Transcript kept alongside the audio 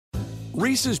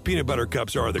Reese's peanut butter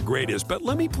cups are the greatest, but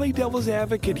let me play devil's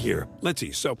advocate here. Let's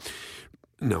see. So,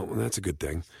 no, that's a good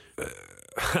thing.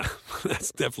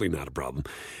 That's definitely not a problem.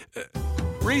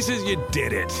 Reese's, you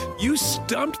did it. You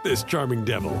stumped this charming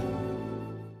devil.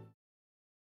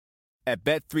 At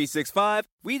Bet365,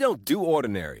 we don't do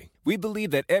ordinary. We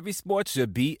believe that every sport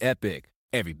should be epic.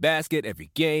 Every basket,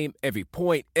 every game, every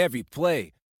point, every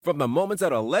play. From the moments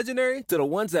that are legendary to the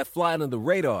ones that fly under the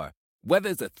radar. Whether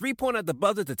it's a three-pointer at the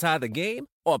buzzer to tie the game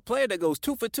or a player that goes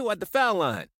 2 for 2 at the foul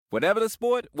line. Whatever the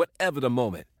sport, whatever the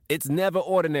moment. It's never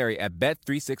ordinary at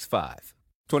Bet365.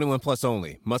 21 plus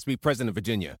only. Must be present in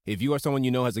Virginia. If you or someone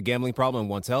you know has a gambling problem and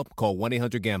wants help, call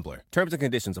 1-800-GAMBLER. Terms and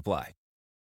conditions apply.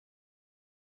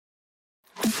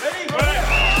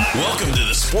 Welcome to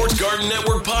the Sports Garden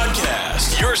Network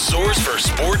podcast, your source for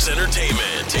sports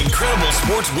entertainment, incredible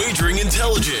sports wagering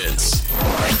intelligence.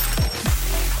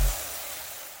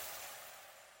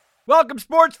 Welcome,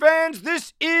 sports fans.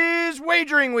 This is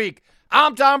Wagering Week.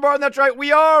 I'm Tom Barton. That's right,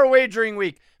 we are Wagering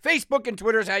Week. Facebook and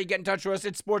Twitter is how you get in touch with us.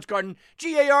 It's Sports Garden,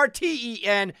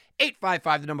 Garten,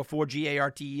 855, the number 4,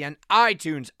 Garten,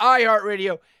 iTunes,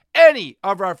 iHeartRadio, any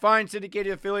of our fine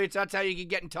syndicated affiliates. That's how you can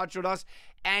get in touch with us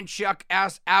and check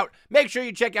us out. Make sure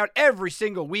you check out every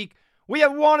single week. We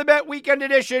have WannaBet Weekend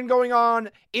Edition going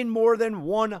on in more than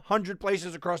 100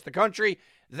 places across the country.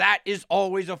 That is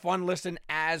always a fun listen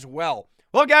as well.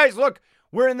 Well, guys, look,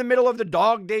 we're in the middle of the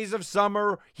dog days of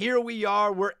summer. Here we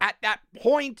are. We're at that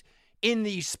point in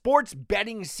the sports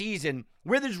betting season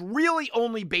where there's really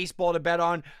only baseball to bet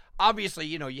on. Obviously,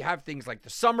 you know, you have things like the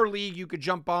Summer League you could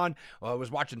jump on. I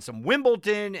was watching some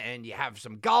Wimbledon, and you have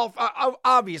some golf,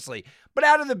 obviously. But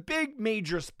out of the big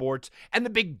major sports and the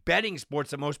big betting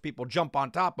sports that most people jump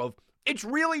on top of, it's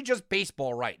really just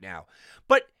baseball right now.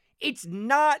 But it's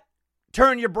not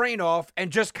turn your brain off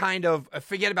and just kind of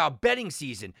forget about betting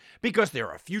season, because there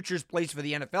are futures plays for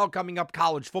the NFL coming up.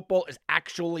 College football is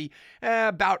actually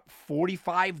about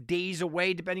 45 days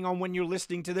away, depending on when you're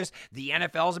listening to this. The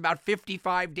NFL is about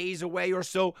 55 days away or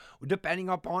so, depending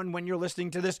upon when you're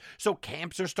listening to this. So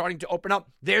camps are starting to open up.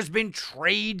 There's been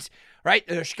trades, right?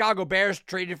 The Chicago Bears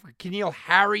traded for N'Keal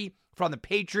Harry from the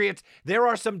Patriots. There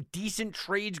are some decent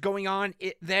trades going on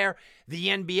there. The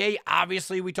NBA,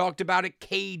 obviously, we talked about it.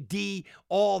 KD,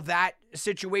 all that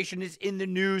situation is in the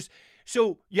news.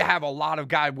 So you have a lot of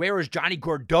guys. Where is Johnny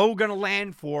Gaudreau going to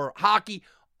land for hockey?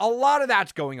 A lot of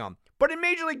that's going on. But in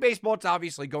Major League Baseball, it's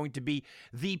obviously going to be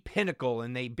the pinnacle.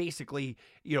 And they basically,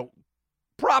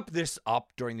 prop this up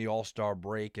during the All-Star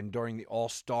break and during the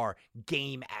All-Star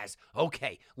game as,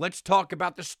 okay, let's talk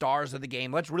about the stars of the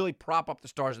game. Let's really prop up the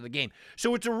stars of the game.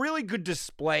 So it's a really good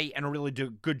display and a really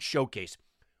good showcase.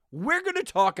 We're going to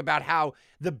talk about how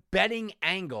the betting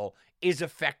angle is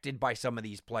affected by some of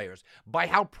these players, by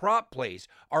how prop plays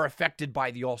are affected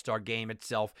by the All-Star game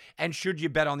itself, and should you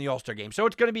bet on the All-Star game. So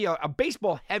it's going to be a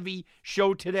baseball-heavy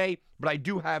show today, but I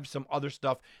do have some other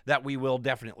stuff that we will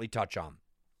definitely touch on.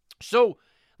 So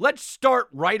let's start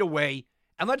right away,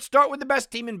 and let's start with the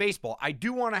best team in baseball. I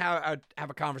do want to have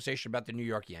a conversation about the New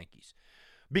York Yankees,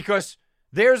 because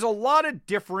there's a lot of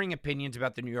differing opinions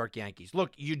about the New York Yankees.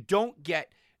 Look, you don't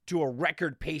get to a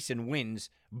record pace in wins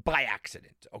by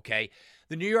accident, okay?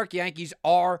 The New York Yankees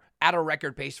are at a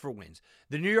record pace for wins.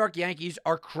 The New York Yankees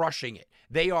are crushing it.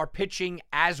 They are pitching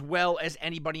as well as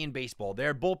anybody in baseball.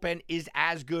 Their bullpen is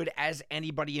as good as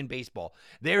anybody in baseball.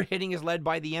 Their hitting is led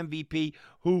by the MVP,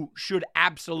 who should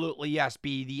absolutely, yes,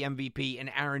 be the MVP, and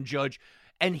Aaron Judge,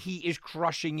 and he is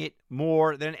crushing it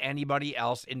more than anybody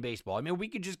else in baseball. I mean, we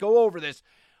could just go over this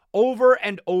over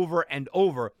and over and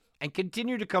over and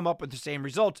continue to come up with the same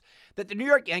results, that the New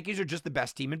York Yankees are just the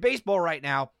best team in baseball right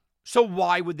now. So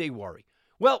why would they worry?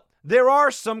 Well, there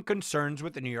are some concerns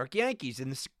with the New York Yankees,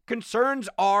 and the concerns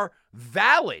are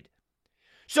valid.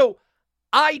 So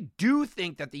I do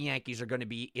think that the Yankees are going to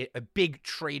be a big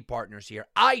trade partners here.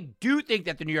 I do think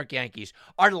that the New York Yankees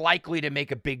are likely to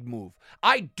make a big move.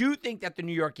 I do think that the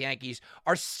New York Yankees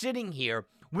are sitting here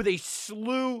with a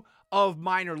slew of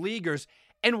minor leaguers.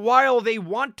 And while they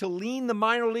want to lean the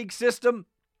minor league system,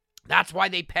 that's why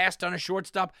they passed on a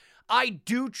shortstop. I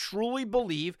do truly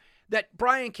believe that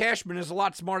Brian Cashman is a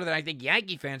lot smarter than I think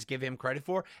Yankee fans give him credit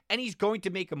for, and he's going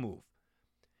to make a move.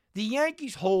 The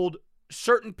Yankees hold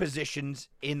certain positions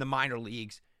in the minor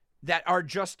leagues that are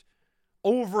just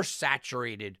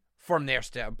oversaturated from their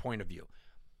point of view.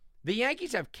 The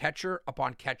Yankees have catcher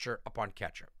upon catcher upon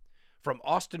catcher, from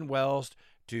Austin Wells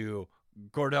to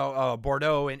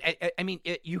Bordeaux, and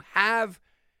you have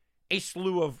a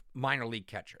slew of minor league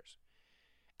catchers,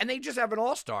 and they just have an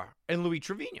all-star in Luis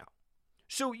Trevino.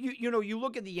 So you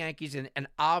look at the Yankees, and an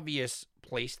obvious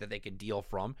place that they could deal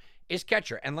from is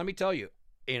catcher. And let me tell you,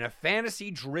 in a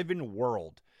fantasy-driven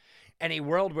world, and a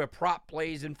world where prop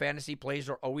plays and fantasy plays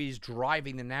are always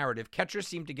driving the narrative, catchers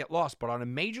seem to get lost. But on a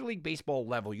Major League Baseball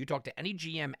level, you talk to any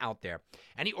GM out there,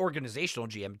 any organizational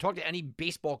GM, talk to any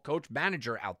baseball coach,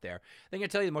 manager out there, they're going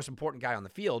to tell you the most important guy on the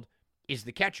field is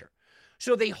the catcher.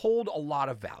 So they hold a lot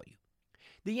of value.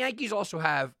 The Yankees also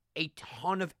have a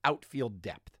ton of outfield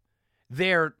depth.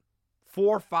 Their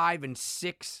 4, 5, and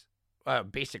 6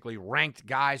 basically ranked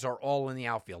guys are all in the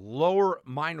outfield. Lower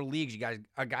minor leagues, you guys,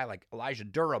 a guy like Elijah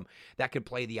Durham that could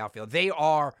play the outfield. They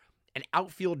are an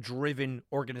outfield-driven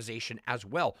organization as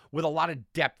well, with a lot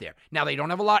of depth there. Now, they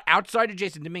don't have a lot outside of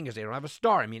Jason Dominguez. They don't have a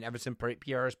star. I mean, Everson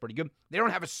Pierre is pretty good. They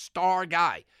don't have a star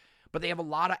guy, but they have a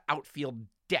lot of outfield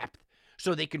depth,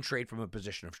 so they can trade from a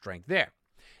position of strength there.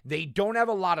 They don't have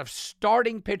a lot of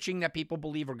starting pitching that people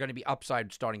believe are going to be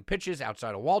upside starting pitches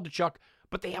outside of Waldichuk,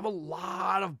 but they have a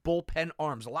lot of bullpen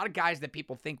arms, a lot of guys that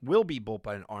people think will be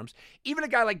bullpen arms. Even a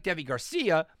guy like Deivi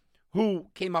Garcia, who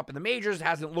came up in the majors,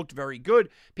 hasn't looked very good.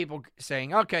 People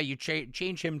saying, okay, you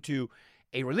change him to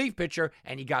a relief pitcher,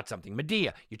 and he got something.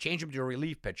 Medea, you change him to a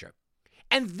relief pitcher.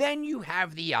 And then you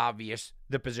have the obvious,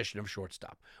 the position of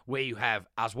shortstop, where you have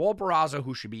Oswald Peraza,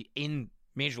 who should be in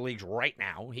major leagues right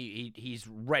now. He's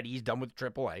ready. He's done with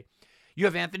AAA. You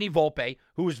have Anthony Volpe,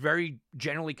 who is very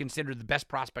generally considered the best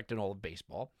prospect in all of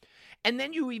baseball. And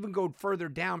then you even go further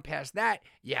down past that.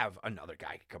 You have another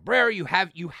guy, Cabrera. You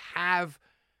have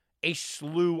a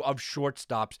slew of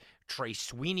shortstops. Trey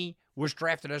Sweeney was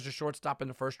drafted as a shortstop in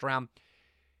the first round.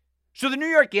 So the New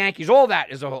York Yankees, all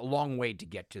that is a long way to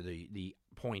get to the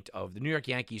point of the New York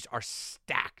Yankees are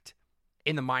stacked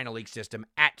in the minor league system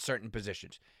at certain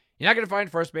positions. You're not going to find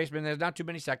first baseman. There's not too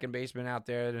many second basemen out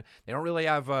there. They don't really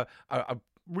have a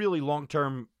really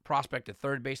long-term prospect at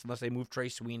third base unless they move Trey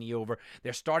Sweeney over.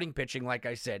 Their starting pitching, like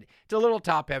I said, it's a little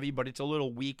top-heavy, but it's a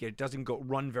little weak. It doesn't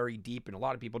run very deep, and a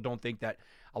lot of people don't think that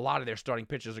a lot of their starting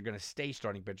pitchers are going to stay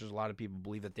starting pitchers. A lot of people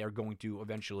believe that they're going to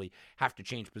eventually have to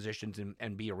change positions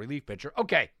and be a relief pitcher.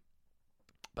 Okay,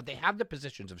 but they have the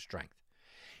positions of strength.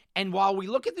 And while we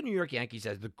look at the New York Yankees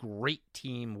as the great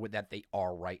team that they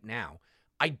are right now,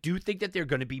 I do think that they're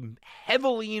going to be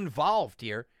heavily involved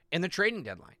here in the trading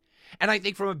deadline. And I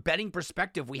think from a betting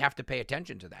perspective, we have to pay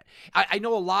attention to that. I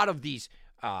know a lot of these,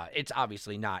 it's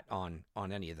obviously not on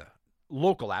any of the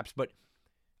local apps, but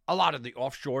a lot of the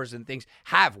offshores and things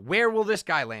have, where will this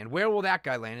guy land? Where will that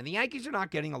guy land? And the Yankees are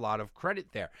not getting a lot of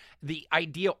credit there. The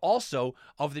idea also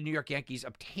of the New York Yankees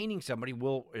obtaining somebody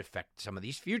will affect some of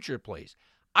these future plays.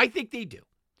 I think they do.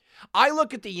 I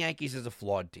look at the Yankees as a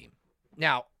flawed team.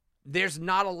 Now, there's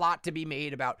not a lot to be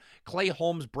made about Clay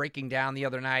Holmes breaking down the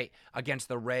other night against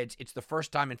the Reds. It's the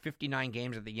first time in 59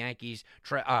 games that the Yankees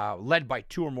led by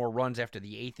 2 or more runs after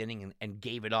the 8th inning and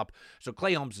gave it up. So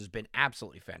Clay Holmes has been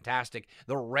absolutely fantastic.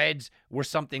 The Reds were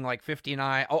something like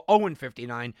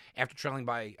 0-59 after trailing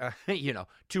by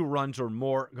 2 runs or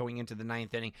more going into the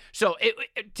 9th inning. So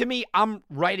to me, I'm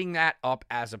writing that up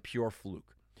as a pure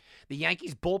fluke. The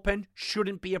Yankees' bullpen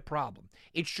shouldn't be a problem.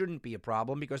 It shouldn't be a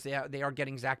problem because they are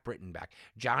getting Zach Britton back.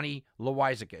 Johnny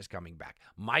Loizaga is coming back.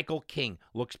 Michael King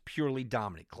looks purely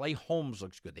dominant. Clay Holmes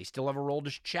looks good. They still have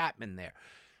Aroldis Chapman there.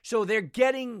 So they're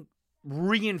getting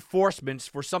reinforcements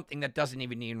for something that doesn't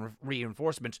even need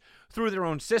reinforcements through their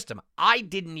own system. I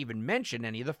didn't even mention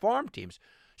any of the farm teams.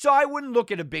 So I wouldn't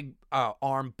look at a big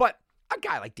arm, but a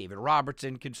guy like David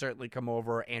Robertson can certainly come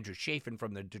over. Andrew Chafin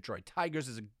from the Detroit Tigers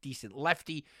is a decent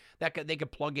lefty that they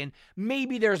could plug in.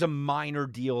 Maybe there's a minor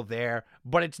deal there,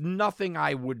 but it's nothing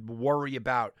I would worry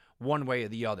about one way or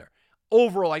the other.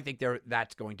 Overall, I think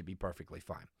that's going to be perfectly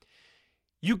fine.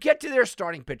 You get to their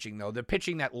starting pitching, though, the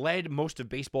pitching that led most of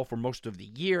baseball for most of the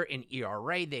year in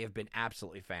ERA. They have been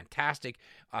absolutely fantastic.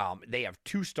 They have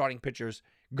 2 starting pitchers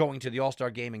going to the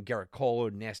All-Star game in Gerrit Cole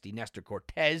and Nasty Nestor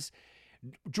Cortez.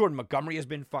 Jordan Montgomery has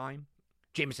been fine.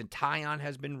 Jameson Taillon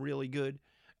has been really good.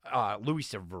 Luis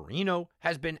Severino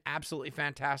has been absolutely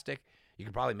fantastic. You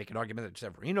could probably make an argument that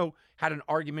Severino had an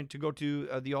argument to go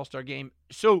to the All-Star game.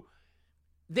 So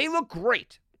they look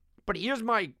great. But here's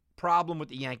my problem with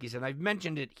the Yankees, and I've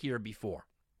mentioned it here before.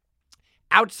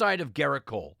 Outside of Gerrit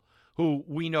Cole, who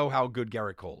we know how good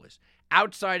Gerrit Cole is.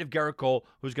 Outside of Gerrit Cole,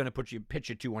 who's going to pitch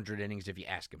you 200 innings if you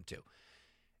ask him to.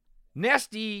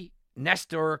 Nasty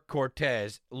Nestor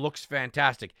Cortez looks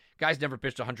fantastic. Guy's never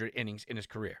pitched 100 innings in his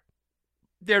career.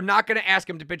 They're not going to ask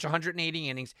him to pitch 180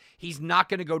 innings. He's not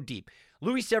going to go deep.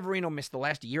 Luis Severino missed the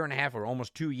last year and a half or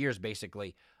almost 2 years,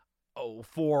 basically,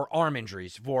 for arm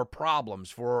injuries, for problems,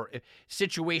 for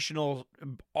situational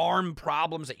arm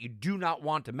problems that you do not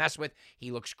want to mess with.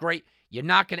 He looks great. You're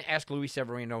not going to ask Luis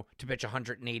Severino to pitch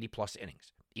 180-plus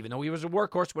innings. even though he was a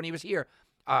workhorse when he was here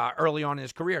early on in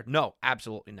his career. No,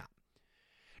 absolutely not.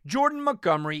 Jordan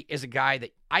Montgomery is a guy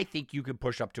that I think you could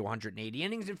push up to 180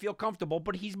 innings and feel comfortable,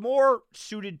 but he's more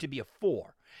suited to be a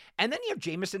 4. And then you have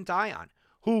Jameson Taillon,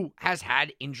 who has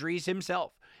had injuries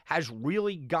himself, has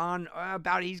really gone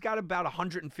he's got about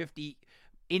 150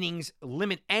 innings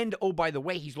limit. And, oh, by the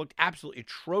way, he's looked absolutely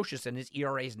atrocious, and his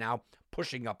ERA is now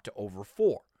pushing up to over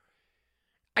 4.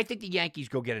 I think the Yankees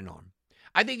go get an arm.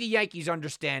 I think the Yankees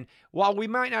understand, while we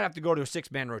might not have to go to a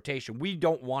 6-man rotation, we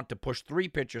don't want to push 3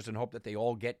 pitchers and hope that they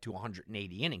all get to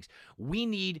 180 innings. We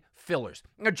need fillers.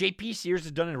 Now, J.P. Sears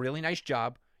has done a really nice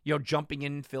job, jumping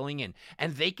in and filling in.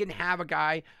 And they can have a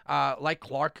guy like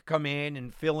Clark come in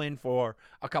and fill in for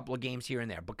a couple of games here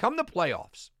and there. But come the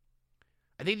playoffs,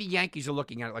 I think the Yankees are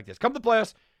looking at it like this. Come the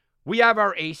playoffs, we have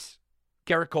our ace.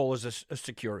 Gerrit Cole is a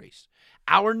secure ace.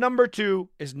 Our number 2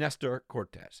 is Nestor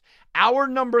Cortes. Our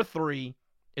number 3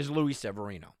 is Luis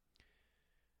Severino.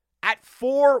 At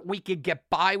 4, we could get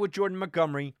by with Jordan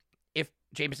Montgomery if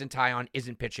Jameson Taillon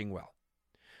isn't pitching well.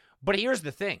 But here's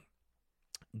the thing.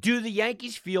 Do the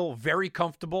Yankees feel very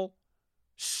comfortable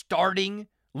starting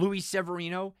Luis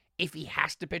Severino if he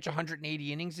has to pitch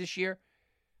 180 innings this year?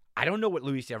 I don't know what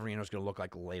Luis Severino is going to look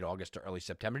like late August or early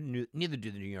September. Neither do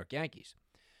the New York Yankees.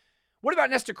 What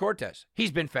about Nestor Cortes?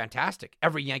 He's been fantastic.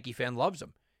 Every Yankee fan loves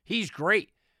him. He's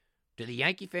great. Do the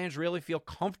Yankee fans really feel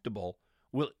comfortable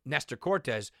with Nestor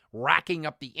Cortes racking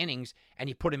up the innings and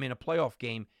you put him in a playoff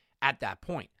game at that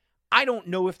point? I don't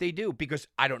know if they do, because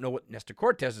I don't know what Nestor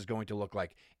Cortes is going to look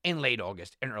like in late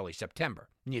August and early September.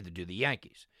 Neither do the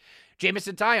Yankees.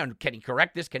 Jameson Taillon, can he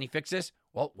correct this? Can he fix this?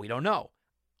 Well, we don't know.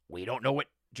 We don't know what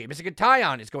Jameson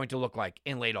Taillon is going to look like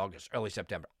in late August, early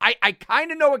September. I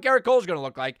kind of know what Gerrit Cole is going to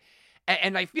look like,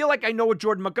 and I feel like I know what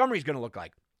Jordan Montgomery is going to look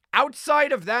like.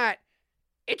 Outside of that,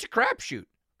 it's a crapshoot.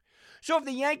 So if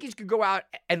the Yankees could go out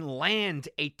and land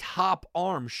a top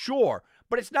arm, sure,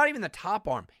 but it's not even the top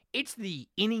arm. It's the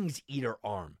innings eater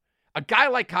arm. A guy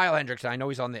like Kyle Hendricks, and I know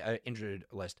he's on the injured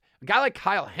list, a guy like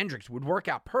Kyle Hendricks would work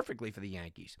out perfectly for the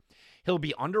Yankees. He'll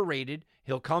be underrated.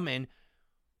 He'll come in,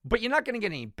 but you're not going to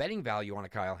get any betting value on a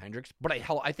Kyle Hendricks, but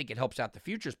I think it helps out the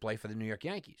futures play for the New York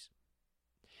Yankees.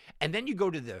 And then you go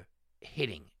to the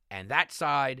hitting, and that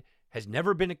side has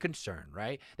never been a concern,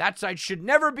 right? That side should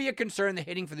never be a concern. The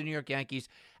hitting for the New York Yankees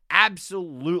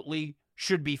absolutely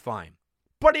should be fine.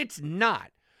 But it's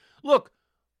not. Look,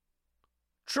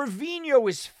 Trevino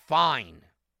is fine.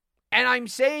 And I'm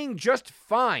saying just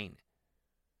fine.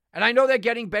 And I know they're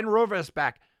getting Ben Robles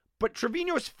back, but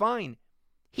Trevino is fine.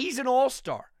 He's an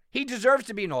all-star. He deserves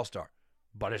to be an all-star.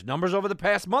 But his numbers over the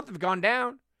past month have gone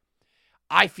down.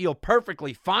 I feel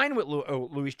perfectly fine with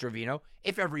Luis Trevino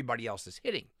if everybody else is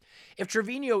hitting. If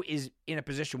Trevino is in a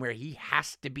position where he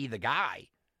has to be the guy,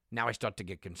 now I start to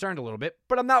get concerned a little bit,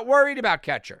 but I'm not worried about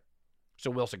catcher.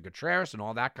 So Wilson Contreras and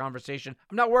all that conversation,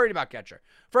 I'm not worried about catcher.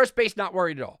 First base, not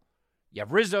worried at all. You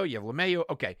have Rizzo, you have LeMahieu.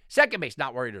 Okay. Second base,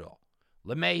 not worried at all.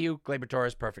 LeMahieu, Gleyber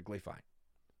Torres, perfectly fine.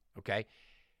 Okay.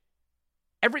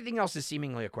 Everything else is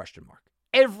seemingly a question mark.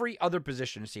 Every other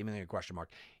position is seemingly a question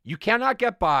mark. You cannot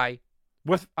get by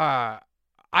with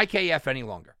IKF any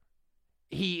longer.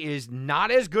 He is not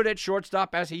as good at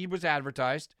shortstop as he was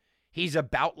advertised. He's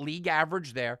about league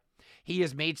average there. He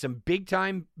has made some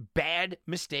big-time bad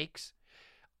mistakes.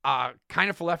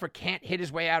 Kiner-Falefa can't hit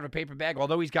his way out of a paper bag,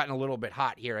 although he's gotten a little bit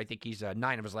hot here. I think he's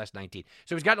 9 of his last 19.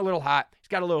 So he's gotten a little hot. He's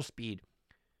got a little speed.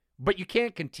 But you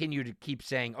can't continue to keep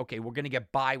saying, okay, we're going to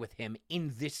get by with him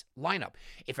in this lineup.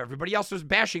 If everybody else was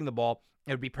bashing the ball,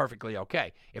 it would be perfectly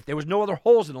okay. If there was no other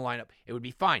holes in the lineup, it would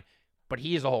be fine. But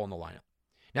he is a hole in the lineup.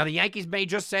 Now, the Yankees may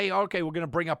just say, okay, we're going to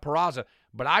bring up Peraza,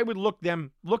 but I would look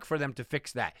for them to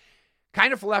fix that.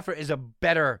 Kiner-Falefa is a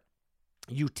better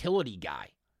utility guy,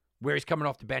 where he's coming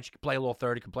off the bench. He can play a little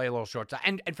third, he can play a little shortstop.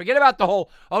 And forget about the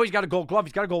whole, he's got a gold glove.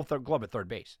 He's got a gold glove at third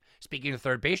base. Speaking of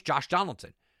third base, Josh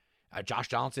Donaldson. Josh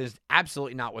Donaldson is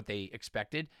absolutely not what they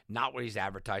expected, not what he's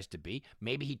advertised to be.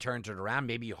 Maybe he turns it around.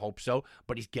 Maybe you hope so.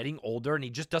 But he's getting older, and he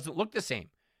just doesn't look the same.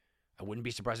 I wouldn't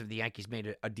be surprised if the Yankees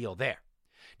made a deal there.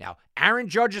 Now, Aaron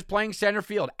Judge is playing center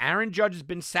field. Aaron Judge has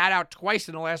been sat out twice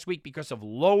in the last week because of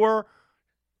lower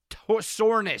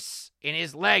soreness in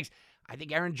his legs. I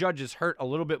think Aaron Judge is hurt a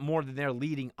little bit more than they're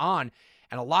leading on.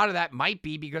 And a lot of that might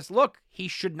be because, look, he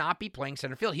should not be playing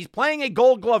center field. He's playing a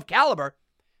gold glove caliber,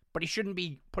 but he shouldn't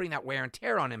be putting that wear and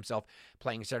tear on himself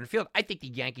playing center field. I think the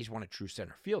Yankees want a true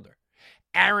center fielder.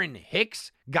 Aaron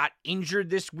Hicks got injured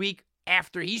this week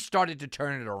after he started to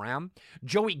turn it around.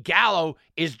 Joey Gallo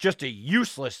is just a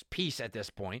useless piece at this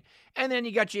point. And then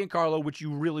you got Giancarlo, which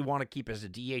you really want to keep as a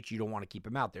DH. You don't want to keep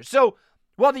him out there. So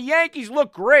while the Yankees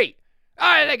look great,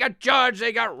 They got Judge,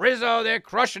 they got Rizzo, they're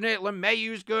crushing it.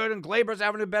 LeMayu's good, and Glaber's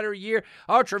having a better year.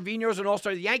 Oh, Trevino's an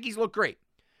all-star. The Yankees look great.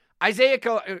 Isaiah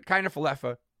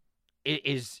Kiner-Falefa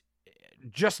is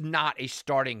just not a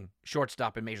starting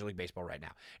shortstop in Major League Baseball right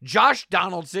now. Josh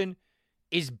Donaldson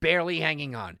is barely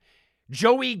hanging on.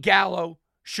 Joey Gallo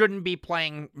shouldn't be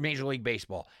playing Major League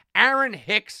Baseball. Aaron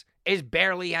Hicks is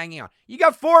barely hanging on. You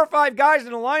got 4 or 5 guys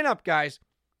in the lineup, guys,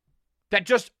 that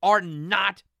just are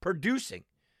not producing.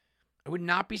 I would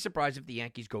not be surprised if the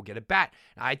Yankees go get a bat.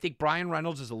 I think Brian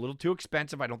Reynolds is a little too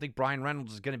expensive. I don't think Brian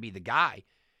Reynolds is going to be the guy.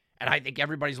 And I think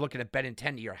everybody's looking at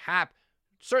Benintendi or Happ.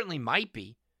 Certainly might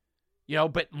be.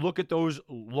 But look at those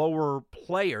lower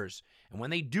players. And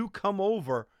when they do come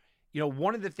over,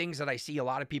 one of the things that I see a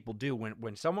lot of people do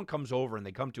when someone comes over and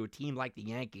they come to a team like the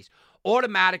Yankees,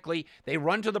 automatically they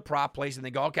run to the prop place and they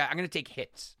go, okay, I'm going to take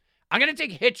hits. I'm going to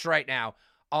take hits right now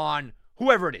on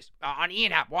whoever it is, on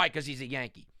Ian Happ. Why? Because he's a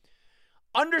Yankee.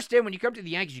 Understand when you come to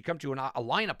the Yankees, you come to a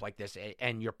lineup like this,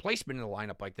 and your placement in a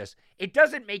lineup like this, it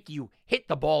doesn't make you hit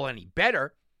the ball any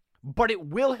better, but it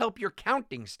will help your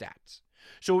counting stats.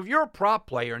 So if you're a prop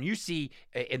player and you see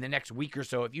in the next week or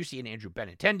so, if you see an Andrew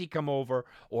Benintendi come over,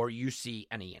 or you see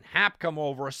an Ian Happ come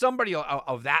over, or somebody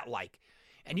of that like,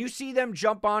 and you see them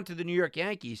jump onto the New York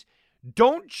Yankees,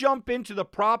 don't jump into the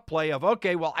prop play of,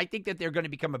 okay, well, I think that they're going to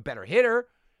become a better hitter,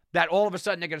 that all of a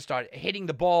sudden they're going to start hitting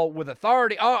the ball with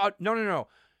authority. No.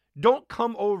 Don't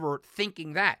come over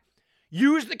thinking that.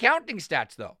 Use the counting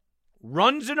stats, though.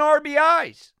 Runs and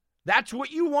RBIs. That's what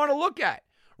you want to look at.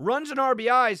 Runs and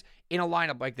RBIs in a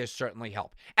lineup like this certainly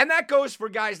help. And that goes for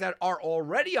guys that are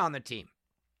already on the team.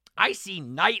 I see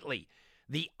nightly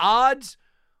the odds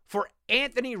for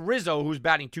Anthony Rizzo, who's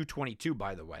batting .222,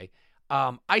 by the way.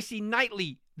 I see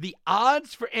nightly the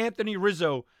odds for Anthony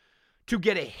Rizzo to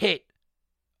get a hit,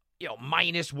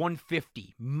 minus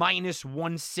 150, minus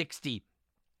 160,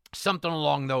 something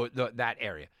along that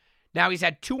area. Now, he's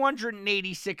had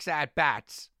 286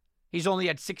 at-bats. He's only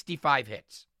had 65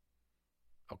 hits.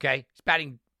 Okay? He's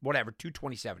batting,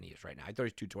 227 he is right now. I thought he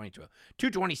was 222.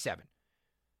 227.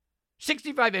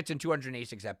 65 hits and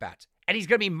 286 at-bats. And he's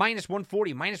going to be minus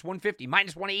 140, minus 150,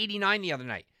 minus 189 the other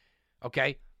night.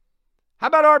 Okay? How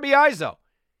about RBIs, though?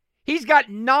 He's got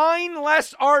 9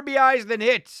 less RBIs than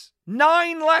hits.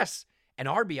 9 less. And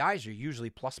RBIs are usually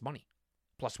plus money.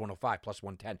 Plus 105, plus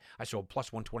 110. I saw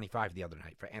plus 125 the other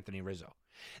night for Anthony Rizzo.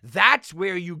 That's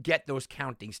where you get those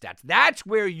counting stats. That's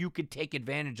where you could take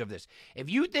advantage of this. If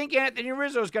you think Anthony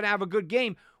Rizzo is going to have a good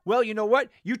game, well, you know what?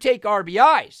 You take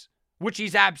RBIs, which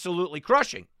he's absolutely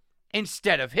crushing,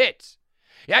 instead of hits.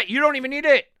 Yeah, you don't even need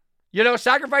it.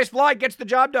 Sacrifice fly gets the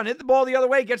job done. Hit the ball the other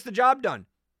way, gets the job done.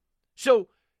 So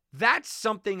that's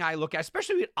something I look at,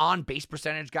 especially with on-base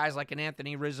percentage guys like an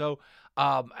Anthony Rizzo,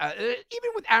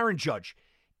 even with Aaron Judge.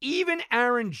 Even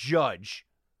Aaron Judge,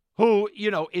 who,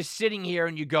 is sitting here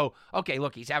and you go, okay,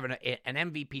 look, he's having an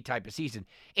MVP type of season.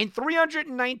 In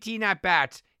 319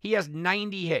 at-bats, he has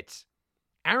 90 hits.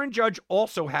 Aaron Judge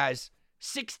also has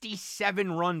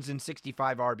 67 runs and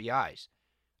 65 RBIs.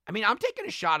 I mean, I'm taking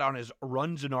a shot on his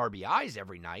runs and RBIs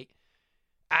every night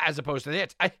as opposed to the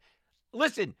hits.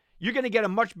 Listen, you're going to get a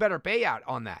much better payout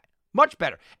on that. Much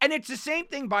better. And it's the same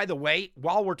thing, by the way,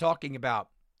 while we're talking about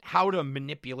how to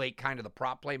manipulate kind of the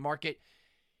prop play market.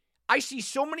 I see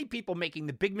so many people making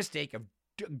the big mistake of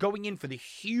going in for the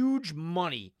huge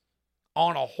money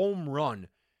on a home run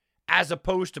as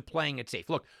opposed to playing it safe.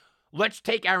 Look, let's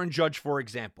take Aaron Judge, for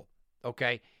example,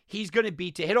 okay? He's going to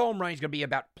be, to hit a home run, he's going to be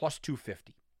about plus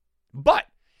 250. But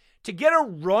to get a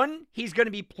run, he's going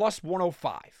to be plus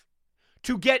 105.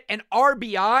 To get an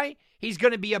RBI, he's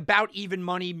going to be about even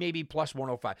money, maybe plus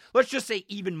 105. Let's just say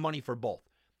even money for both.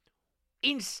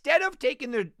 Instead of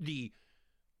taking the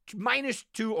minus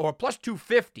 2 or plus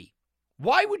 250,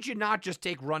 why would you not just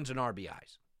take runs and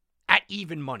RBIs at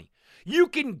even money? You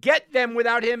can get them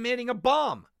without him hitting a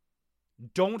bomb.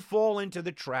 Don't fall into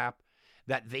the trap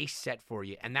that they set for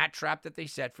you. And that trap that they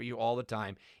set for you all the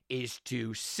time is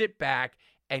to sit back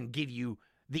and give you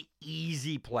the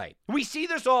easy play. We see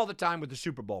this all the time with the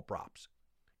Super Bowl props.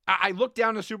 I look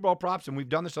down the Super Bowl props, and we've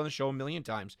done this on the show a million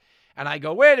times, and I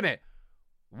go, wait a minute.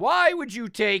 Why would you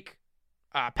take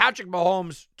Patrick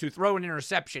Mahomes to throw an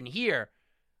interception here,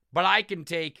 but I can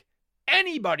take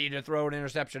anybody to throw an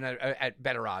interception at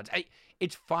better odds?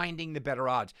 It's finding the better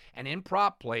odds. And in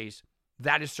prop plays,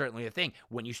 that is certainly a thing.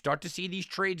 When you start to see these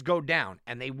trades go down,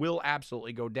 and they will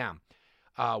absolutely go down,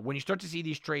 when you start to see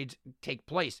these trades take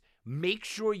place, make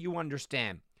sure you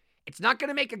understand it's not going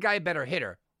to make a guy a better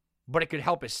hitter, but it could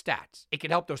help his stats. It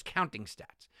could help those counting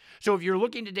stats. So if you're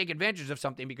looking to take advantage of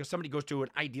something because somebody goes to an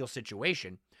ideal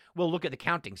situation, well, look at the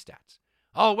counting stats.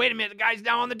 Oh, wait a minute, the guy's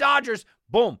now on the Dodgers.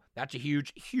 Boom. That's a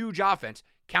huge, huge offense.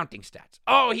 Counting stats.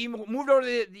 Oh, he moved over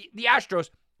to the Astros.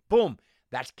 Boom.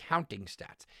 That's counting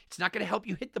stats. It's not going to help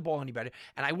you hit the ball any better.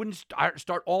 And I wouldn't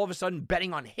start all of a sudden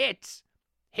betting on hits.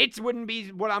 Hits wouldn't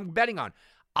be what I'm betting on.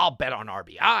 I'll bet on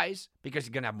RBIs because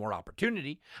he's going to have more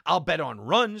opportunity. I'll bet on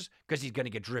runs because he's going to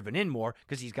get driven in more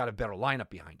because he's got a better lineup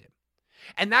behind him.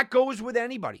 And that goes with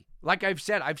anybody. Like I've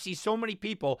said, I've seen so many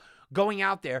people going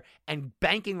out there and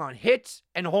banking on hits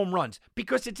and home runs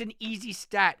because it's an easy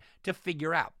stat to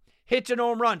figure out. Hits and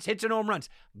home runs, hits and home runs.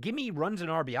 Give me runs and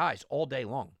RBIs all day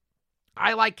long.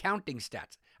 I like counting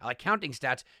stats. I like counting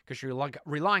stats because you're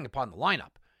relying upon the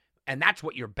lineup. And that's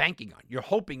what you're banking on. You're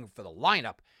hoping for the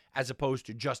lineup as opposed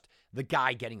to just the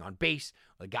guy getting on base,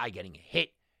 or the guy getting a hit.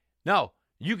 No,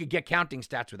 you could get counting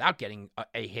stats without getting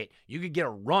a hit. You could get a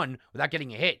run without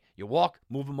getting a hit. You walk,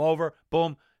 move them over,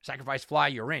 boom, sacrifice fly,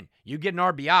 you're in. You get an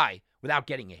RBI without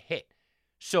getting a hit.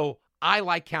 So I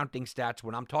like counting stats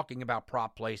when I'm talking about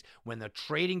prop plays. When the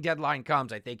trading deadline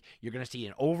comes, I think you're going to see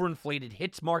an overinflated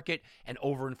hits market, an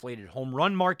overinflated home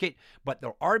run market, but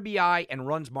the RBI and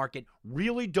runs market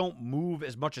really don't move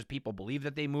as much as people believe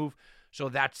that they move, so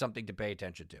that's something to pay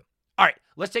attention to. All right,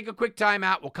 let's take a quick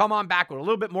timeout. We'll come on back with a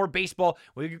little bit more baseball.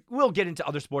 We'll get into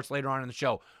other sports later on in the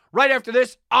show, right after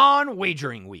this on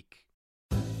Wagering Week.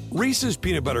 Reese's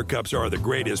peanut butter cups are the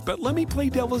greatest, but let me play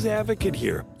devil's advocate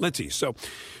here. Let's see. So,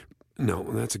 no,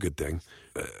 that's a good thing.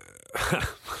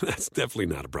 That's definitely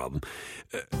not a problem.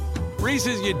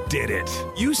 Reese's, you did it.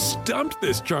 You stumped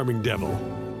this charming devil.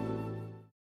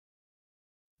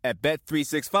 At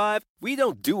Bet365, we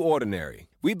don't do ordinary.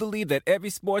 We believe that every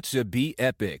sport should be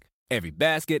epic. Every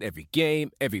basket, every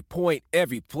game, every point,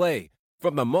 every play.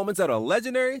 From the moments that are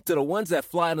legendary to the ones that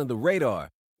fly under the radar.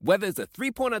 Whether it's a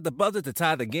three-pointer at the buzzer to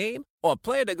tie the game or a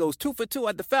player that goes 2 for 2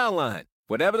 at the foul line.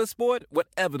 Whatever the sport,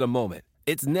 whatever the moment.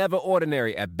 It's never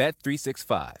ordinary at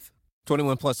Bet365.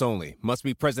 21 plus only. Must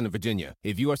be present in Virginia.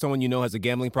 If you or someone you know has a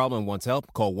gambling problem and wants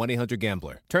help, call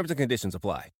 1-800-GAMBLER. Terms and conditions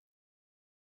apply.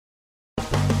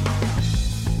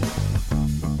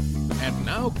 And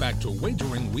now back to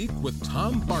Wagering Week with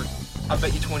Tom Barton. I'll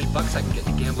bet you $20 I can get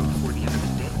you gambling before the end of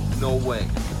the day. No way.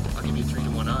 I'll give you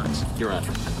 3-to-1 odds. You're on.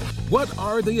 What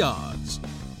are the odds?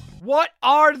 What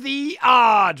are the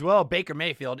odds? Well, Baker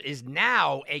Mayfield is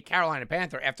now a Carolina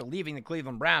Panther after leaving the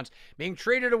Cleveland Browns, being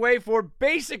traded away for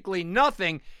basically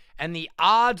nothing, and the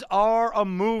odds are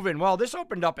a-moving. Well, this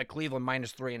opened up at Cleveland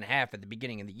minus 3.5 at the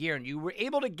beginning of the year, and you were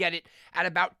able to get it at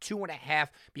about 2.5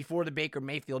 before the Baker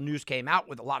Mayfield news came out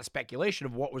with a lot of speculation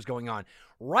of what was going on.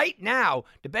 Right now,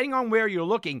 depending on where you're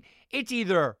looking, it's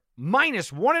either minus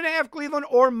 1.5 Cleveland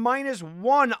or minus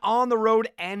 1 on the road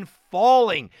and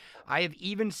falling. I have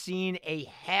even seen a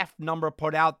half number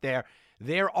put out there.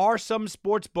 There are some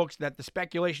sports books that the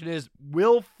speculation is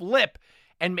will flip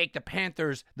and make the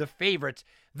Panthers the favorites.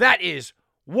 That is,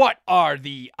 what are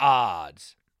the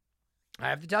odds? I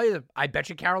have to tell you, I bet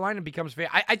you Carolina becomes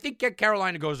favorite. I think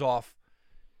Carolina goes off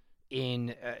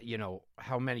in,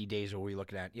 how many days are we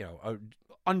looking at?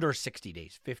 Under 60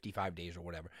 days, 55 days or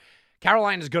whatever.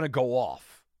 Carolina's going to go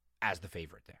off as the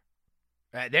favorite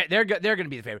there. They're going to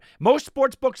be the favorite. Most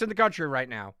sports books in the country right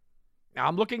now,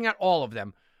 I'm looking at all of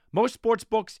them. Most sports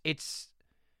books, it's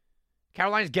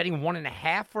Carolina's getting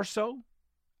 1.5 or so.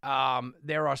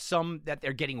 There are some that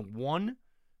they're getting 1.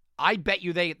 I bet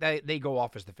you they go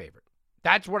off as the favorite.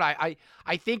 That's what I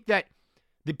think that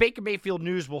the Baker Mayfield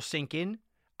news will sink in.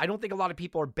 I don't think a lot of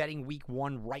people are betting week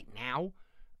 1 right now.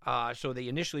 So they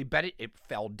initially bet it. It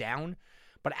fell down.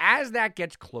 But as that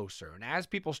gets closer and as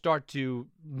people start to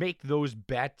make those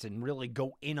bets and really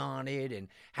go in on it and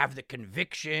have the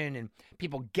conviction and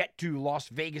people get to Las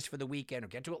Vegas for the weekend or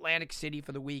get to Atlantic City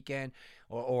for the weekend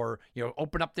or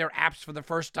open up their apps for the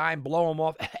first time, blow them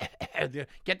off,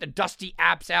 get the dusty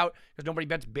apps out because nobody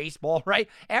bets baseball, right?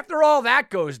 After all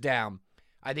that goes down,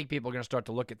 I think people are going to start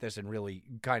to look at this and really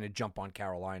kind of jump on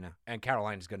Carolina, and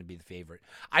Carolina's going to be the favorite.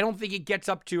 I don't think it gets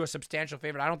up to a substantial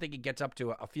favorite. I don't think it gets up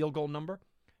to a field goal number.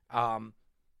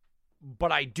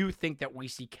 But I do think that we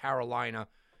see Carolina,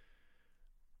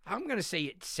 I'm going to say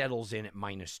it settles in at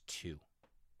 -2.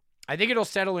 I think it'll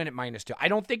settle in at -2. I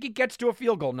don't think it gets to a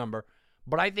field goal number,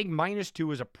 but I think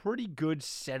 -2 is a pretty good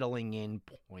settling in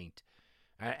point.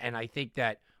 And I think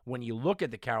that when you look at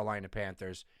the Carolina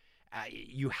Panthers,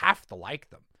 you have to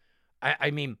like them.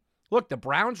 I mean, look, the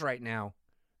Browns right now,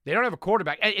 they don't have a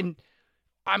quarterback. And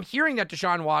I'm hearing that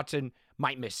Deshaun Watson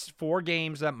might miss 4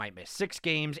 games, that might miss 6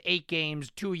 games, 8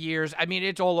 games, 2 years. I mean,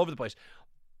 it's all over the place.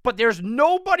 But there's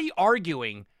nobody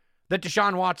arguing that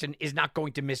Deshaun Watson is not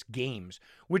going to miss games,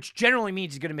 which generally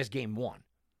means he's going to miss game 1.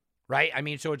 right? I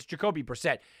mean, so it's Jacoby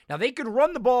Brissett. Now, they could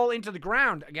run the ball into the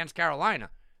ground against Carolina.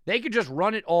 They could just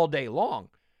run it all day long,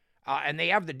 and they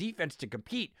have the defense to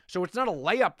compete. So it's not a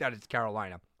layup that it's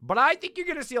Carolina. But I think you're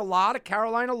going to see a lot of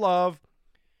Carolina love.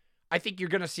 I think you're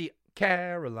going to see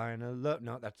Carolina love.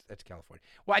 No, that's California.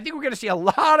 Well, I think we're going to see a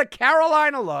lot of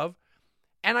Carolina love,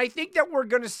 and I think that we're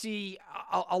going to see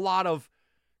a lot of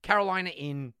Carolina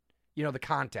in, the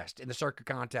contest, in the Circa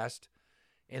contest,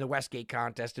 in the Westgate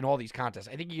contest, in all these contests.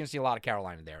 I think you're going to see a lot of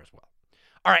Carolina there as well.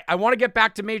 All right, I want to get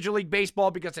back to Major League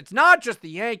Baseball because it's not just the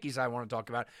Yankees I want to talk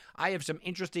about. I have some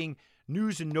interesting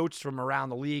news and notes from around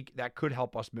the league that could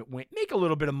help us make a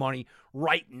little bit of money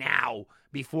right now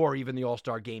before even the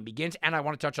All-Star game begins. And I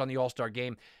want to touch on the All-Star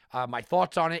game, my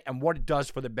thoughts on it, and what it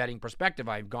does for the betting perspective.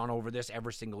 I've gone over this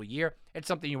every single year. It's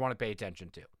something you want to pay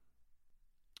attention to.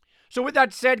 So with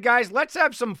that said, guys, let's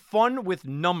have some fun with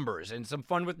numbers.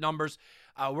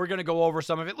 We're going to go over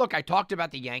some of it. Look, I talked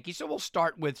about the Yankees, so we'll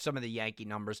start with some of the Yankee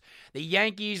numbers. The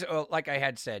Yankees, like I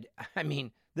had said, I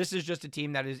mean, this is just a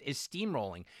team that is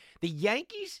steamrolling. The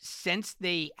Yankees, since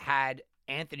they had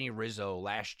Anthony Rizzo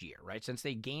last year, right? Since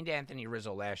they gained Anthony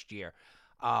Rizzo last year,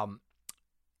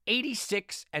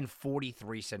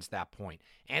 86-43 since that point.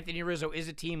 Anthony Rizzo is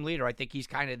a team leader. I think he's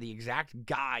kind of the exact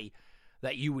guy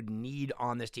that you would need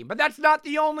on this team. But that's not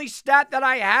the only stat that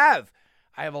I have.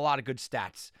 I have a lot of good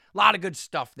stats, a lot of good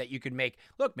stuff that you could make.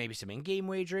 Look, maybe some in-game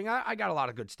wagering. I got a lot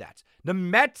of good stats. The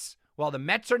Mets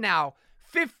are now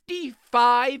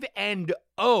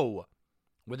 55-0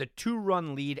 with a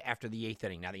 2-run lead after the 8th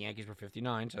inning. Now, the Yankees were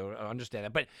 59, so I understand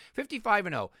that. But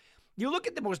 55-0. You look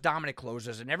at the most dominant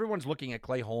closers, and everyone's looking at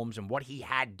Clay Holmes and what he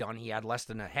had done. He had less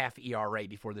than a half ERA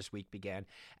before this week began.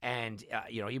 And,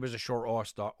 he was a short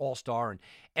all-star and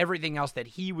everything else that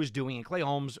he was doing. And Clay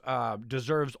Holmes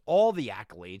deserves all the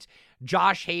accolades.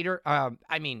 Josh Hader,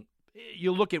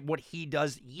 you look at what he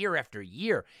does year after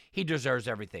year. He deserves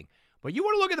everything. But you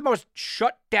want to look at the most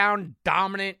shut-down,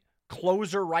 dominant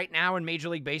closer right now in Major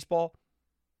League Baseball?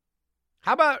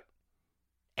 How about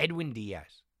Edwin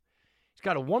Diaz? He's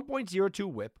got a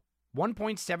 1.02 whip,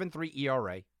 1.73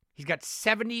 ERA. He's got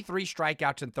 73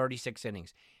 strikeouts in 36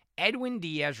 innings. Edwin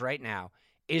Diaz right now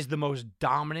is the most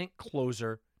dominant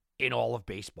closer in all of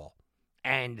baseball.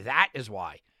 And that is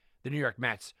why the New York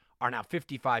Mets are now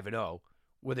 55-0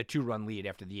 with a 2-run lead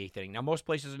after the 8th inning. Now, most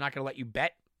places are not going to let you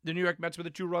bet the New York Mets with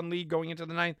a 2-run lead going into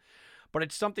the 9th, but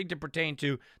it's something to pertain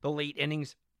to the late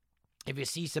innings. If you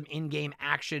see some in-game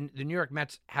action, the New York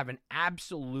Mets have an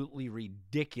absolutely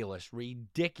ridiculous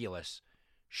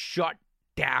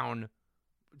shut-down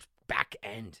back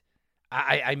end.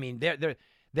 I mean,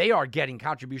 they are getting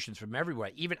contributions from everywhere.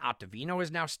 Even Ottavino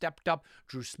has now stepped up.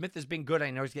 Drew Smith has been good.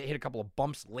 I know he's hit a couple of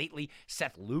bumps lately.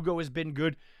 Seth Lugo has been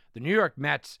good. The New York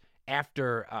Mets,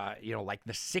 after like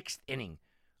the 6th inning,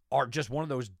 are just one of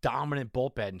those dominant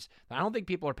bullpens that I don't think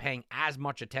people are paying as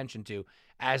much attention to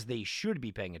as they should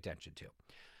be paying attention to.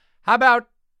 How about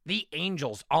the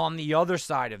Angels on the other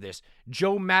side of this?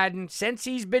 Joe Maddon, since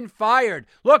he's been fired.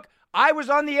 Look, I was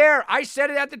on the air. I said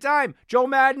it at the time. Joe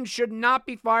Maddon should not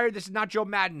be fired. This is not Joe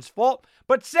Maddon's fault.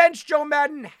 But since Joe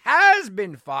Maddon has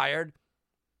been fired,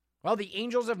 well, the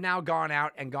Angels have now gone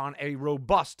out and gone a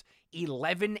robust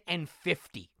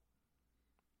 11-50.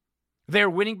 Their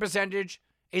winning percentage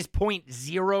is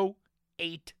 .080.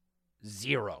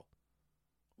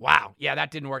 Wow. Yeah,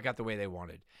 that didn't work out the way they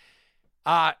wanted.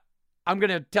 I'm going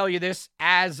to tell you this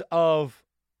as of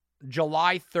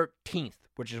July 13th,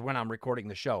 which is when I'm recording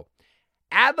the show.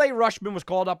 Adley Rutschman was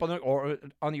called up on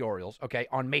the Orioles,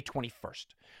 on May 21st.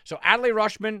 So Adley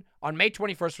Rutschman on May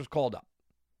 21st was called up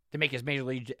to make his Major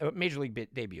League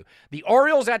debut. The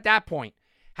Orioles at that point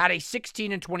had a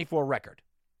 16-24 record.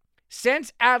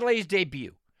 Since Adley's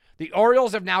debut, the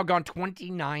Orioles have now gone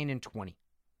 29-20.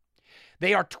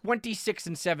 They are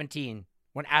 26-17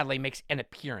 when Adley makes an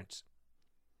appearance.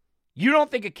 You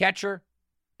don't think a catcher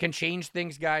can change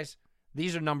things, guys?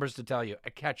 These are numbers to tell you.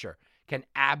 A catcher can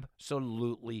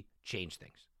absolutely change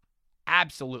things.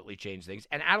 Absolutely change things.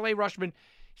 And Adley Rutschman,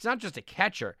 he's not just a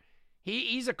catcher.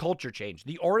 He's a culture change.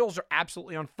 The Orioles are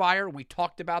absolutely on fire. We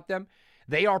talked about them.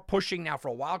 They are pushing now for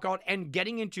a wild card and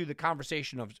getting into the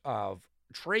conversation of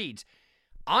trades.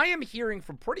 I am hearing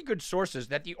from pretty good sources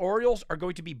that the Orioles are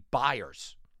going to be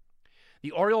buyers.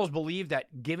 The Orioles believe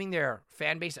that giving their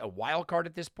fan base a wild card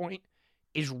at this point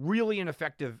is really an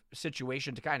effective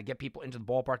situation to kind of get people into the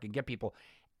ballpark and get people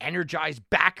energized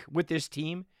back with this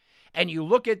team. And you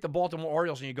look at the Baltimore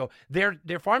Orioles and you go,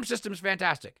 their farm system is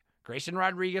fantastic. Grayson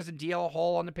Rodriguez and DL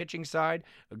Hall on the pitching side,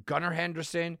 Gunnar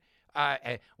Henderson,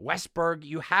 Westberg.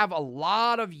 You have a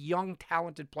lot of young,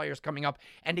 talented players coming up.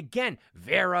 And again,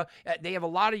 Vera, they have a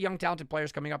lot of young, talented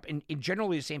players coming up in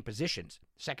generally the same positions.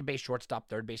 Second base, shortstop,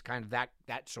 third base, kind of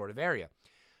that sort of area.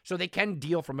 So they can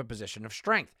deal from a position of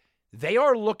strength. They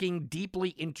are looking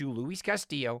deeply into Luis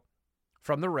Castillo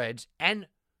from the Reds and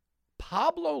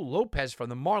Pablo Lopez from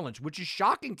the Marlins, which is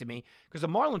shocking to me because the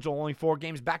Marlins are only 4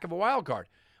 games back of a wild card.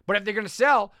 But if they're going to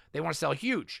sell, they want to sell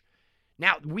huge.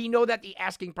 Now, we know that the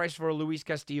asking price for Luis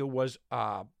Castillo was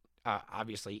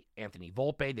obviously Anthony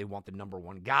Volpe. They want the number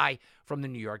 1 guy from the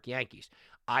New York Yankees.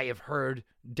 I have heard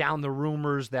down the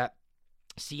rumors that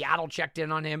Seattle checked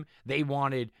in on him. They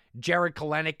wanted Jared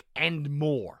Kelenic and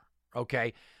more,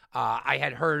 okay? I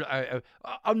had heard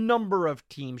a number of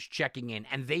teams checking in,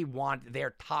 and they want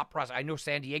their top prospect. I know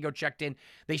San Diego checked in.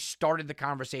 They started the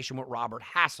conversation with Robert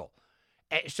Hassel.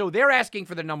 So they're asking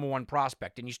for the number 1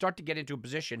 prospect, and you start to get into a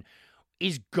position.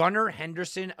 Is Gunnar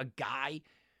Henderson a guy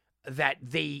that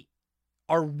they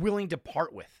are willing to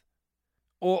part with?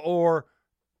 Or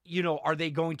you know, are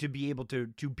they going to be able to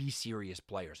be serious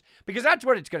players? Because that's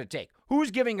what it's going to take.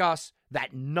 Who's giving us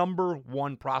that number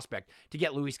 1 prospect to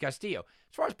get Luis Castillo?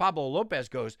 As far as Pablo Lopez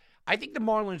goes, I think the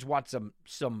Marlins want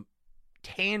some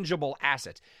tangible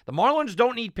assets. The Marlins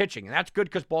don't need pitching, and that's good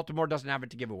because Baltimore doesn't have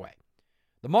it to give away.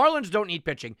 The Marlins don't need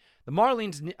pitching. The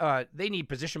Marlins, they need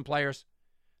position players.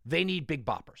 They need big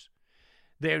boppers.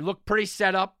 They look pretty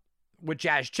set up with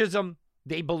Jazz Chisholm.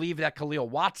 They believe that Khalil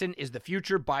Watson is the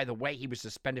future. By the way, he was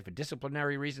suspended for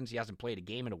disciplinary reasons. He hasn't played a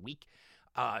game in a week.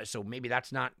 So maybe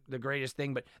that's not the greatest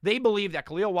thing. But they believe that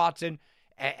Khalil Watson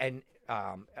and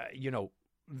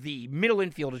the middle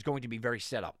infield is going to be very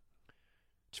set up.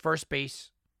 It's first base.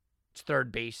 It's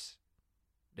third base.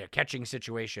 Their catching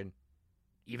situation,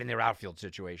 even their outfield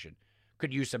situation,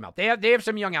 could use some help. They have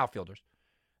some young outfielders.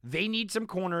 They need some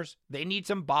corners. They need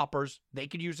some boppers. They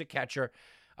could use a catcher.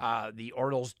 The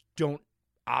Orioles don't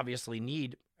obviously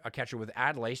need a catcher with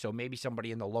Adley, so maybe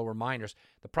somebody in the lower minors.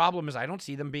 The problem is I don't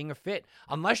see them being a fit.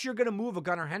 Unless you're going to move a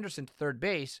Gunnar Henderson to third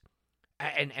base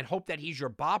and hope that he's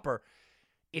your bopper,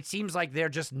 it seems like they're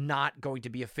just not going to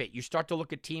be a fit. You start to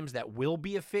look at teams that will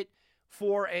be a fit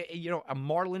for a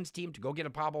Marlins team to go get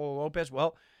a Pablo Lopez.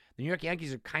 Well, the New York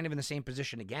Yankees are kind of in the same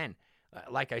position again.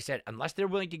 Like I said, unless they're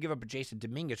willing to give up a Jason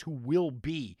Dominguez, who will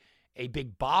be a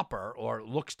big bopper or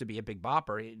looks to be a big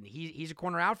bopper, he's a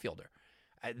corner outfielder.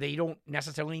 They don't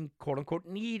necessarily, quote-unquote,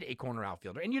 need a corner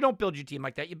outfielder. And you don't build your team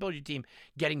like that. You build your team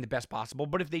getting the best possible.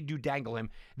 But if they do dangle him,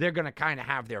 they're going to kind of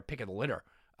have their pick of the litter,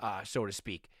 so to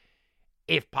speak,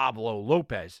 if Pablo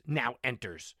Lopez now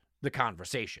enters the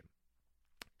conversation.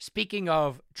 Speaking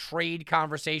of trade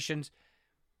conversations,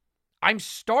 I'm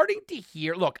starting to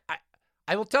hear, look,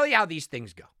 I will tell you how these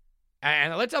things go.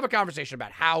 And let's have a conversation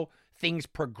about how things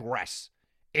progress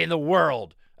in the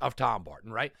world of Tom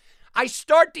Barton, right? I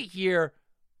start to hear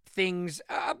things,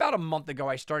 about a month ago,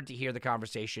 I started to hear the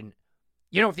conversation,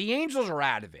 if the Angels are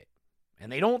out of it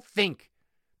and they don't think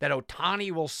that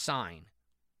Ohtani will sign,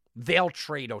 they'll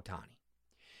trade Ohtani.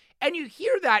 And you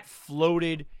hear that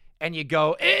floated and you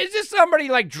go, is this somebody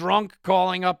like drunk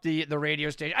calling up the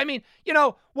radio station? I mean,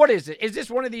 what is it? Is this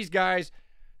one of these guys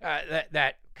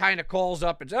that kind of calls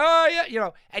up and says, oh,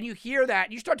 yeah, and you hear that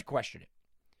and you start to question it.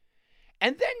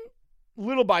 And then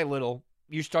little by little,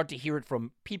 you start to hear it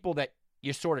from people that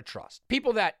you sort of trust.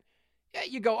 People that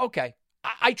you go, okay,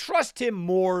 I trust him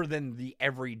more than the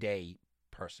everyday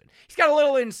person. He's got a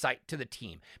little insight to the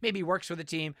team. Maybe he works for the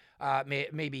team.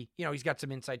 Maybe, he's got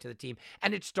some insight to the team.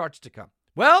 And it starts to come.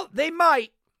 Well, they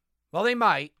might. They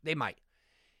might.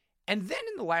 And then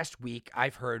in the last week,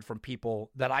 I've heard from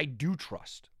people that I do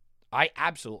trust. I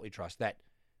absolutely trust that,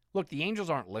 look, the Angels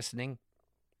aren't listening,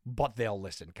 but they'll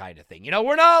listen kind of thing.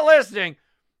 We're not listening.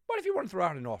 What if you want to throw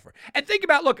out an offer? And think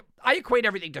about, look, I equate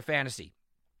everything to fantasy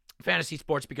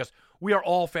sports, because we are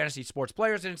all fantasy sports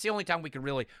players, and it's the only time we can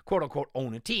really, quote unquote,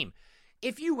 own a team.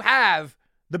 If you have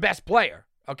the best player,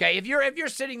 okay, if you're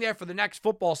sitting there for the next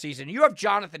football season, you have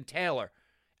Jonathan Taylor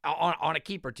on a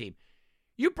keeper team,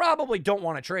 you probably don't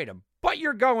want to trade him, but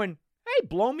you're going, hey,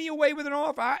 blow me away with an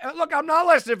offer. Look, I'm not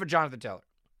listening for Jonathan Taylor,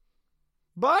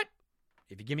 but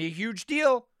if you give me a huge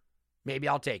deal, maybe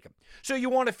I'll take him. So you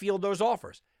want to field those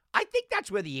offers. I think that's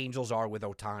where the Angels are with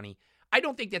Ohtani. I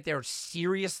don't think that they're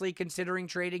seriously considering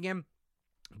trading him.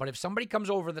 But if somebody comes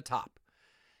over the top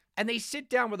and they sit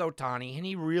down with Ohtani and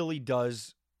he really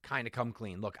does kind of come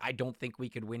clean. Look, I don't think we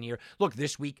could win here. Look,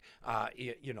 this week,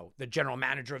 the general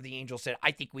manager of the Angels said,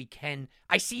 I think we can.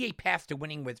 I see a path to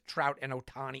winning with Trout and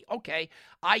Ohtani. Okay,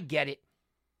 I get it.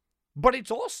 But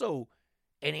it's also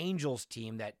an Angels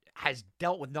team that has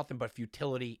dealt with nothing but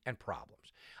futility and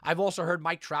problems. I've also heard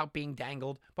Mike Trout being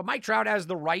dangled, but Mike Trout has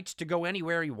the rights to go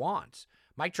anywhere he wants.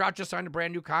 Mike Trout just signed a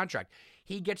brand new contract.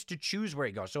 He gets to choose where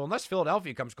he goes. So unless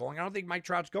Philadelphia comes calling, I don't think Mike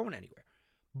Trout's going anywhere.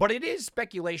 But it is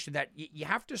speculation that you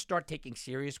have to start taking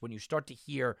serious when you start to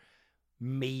hear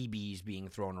maybes being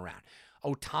thrown around.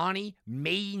 Ohtani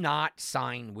may not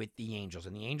sign with the Angels,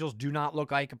 and the Angels do not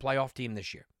look like a playoff team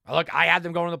this year. Look, I had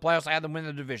them going to the playoffs. I had them win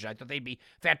the division. I thought they'd be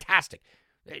fantastic.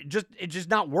 It's just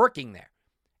not working there.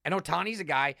 And Ohtani's a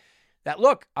guy that,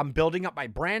 look, I'm building up my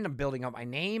brand. I'm building up my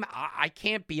name. I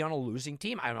can't be on a losing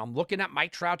team. I'm looking at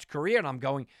Mike Trout's career, and I'm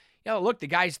going, look, the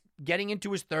guy's getting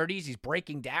into his 30s. He's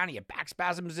breaking down. He had back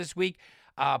spasms this week,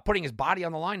 putting his body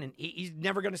on the line, and he's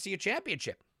never going to see a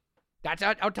championship. That's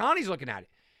how Ohtani's looking at it.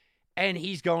 And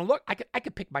he's going, look, I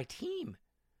could pick my team.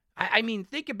 I mean,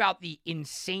 think about the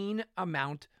insane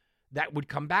amount that would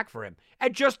come back for him.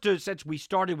 And since we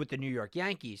started with the New York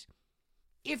Yankees,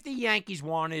 if the Yankees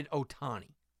wanted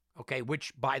Ohtani, okay,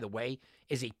 which, by the way,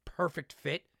 is a perfect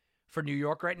fit for New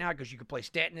York right now because you could play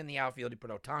Stanton in the outfield, you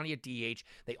put Ohtani at DH.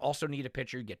 They also need a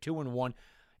pitcher. You get 2-1.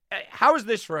 How is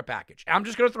this for a package? I'm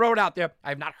just going to throw it out there. I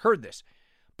have not heard this.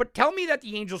 But tell me that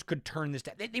the Angels could turn this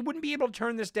down. They wouldn't be able to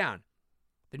turn this down.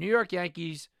 The New York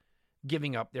Yankees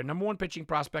giving up their number one pitching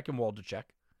prospect in Waldichuk,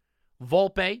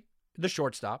 Volpe, the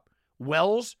shortstop,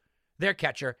 Wells, their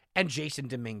catcher, and Jason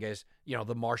Dominguez,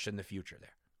 the Martian, the future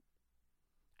there.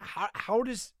 How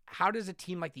does a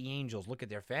team like the Angels look at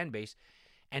their fan base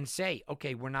and say,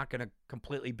 okay, we're not going to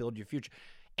completely build your future?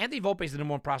 Anthony Volpe is the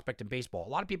number one prospect in baseball. A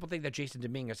lot of people think that Jason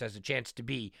Dominguez has a chance to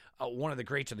be one of the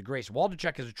greats of the greats.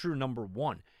 Waldichuk is a true number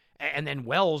one. And then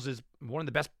Wells is one of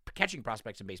the best catching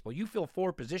prospects in baseball. You fill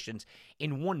 4 positions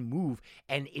in one move,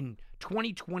 and in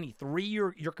 2023,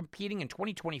 you're competing. In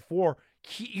 2024,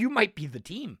 you might be the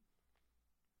team.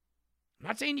 I'm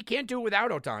not saying you can't do it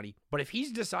without Ohtani, but if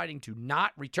he's deciding to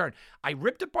not return, I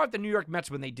ripped apart the New York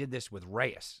Mets when they did this with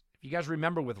Reyes. If you guys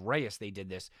remember with Reyes, they did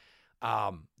this.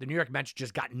 The New York Mets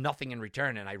just got nothing in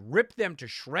return, and I ripped them to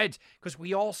shreds because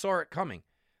we all saw it coming.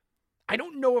 I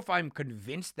don't know if I'm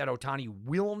convinced that Ohtani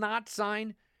will not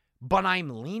sign, but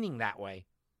I'm leaning that way.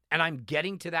 And I'm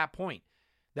getting to that point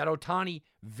that Ohtani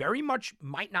very much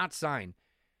might not sign.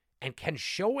 And can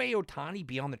Shohei Ohtani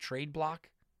be on the trade block?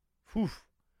 Whew.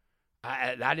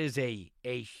 That is a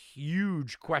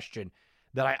huge question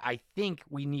that I think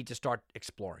we need to start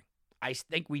exploring. I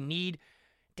think we need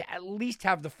to at least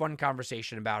have the fun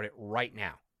conversation about it right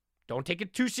now. Don't take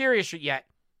it too serious yet,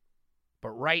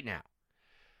 but right now.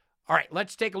 All right,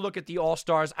 let's take a look at the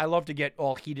All-Stars. I love to get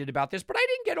all heated about this, but I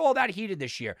didn't get all that heated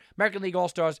this year. American League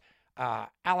All-Stars,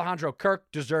 Alejandro Kirk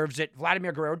deserves it.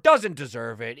 Vladimir Guerrero doesn't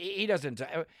deserve it. He doesn't.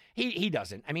 He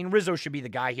doesn't. I mean, Rizzo should be the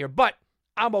guy here, but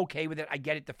I'm okay with it. I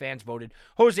get it. The fans voted.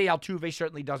 Jose Altuve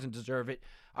certainly doesn't deserve it.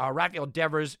 Rafael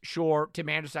Devers, sure. Tim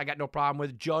Anderson, I got no problem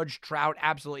with. Judge, Trout,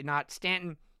 absolutely not.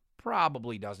 Stanton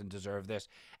probably doesn't deserve this.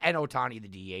 And Ohtani,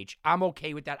 the DH. I'm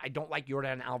okay with that. I don't like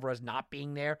Yordan Alvarez not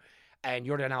being there. And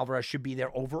Yordan Alvarez should be there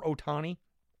over Ohtani.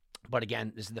 But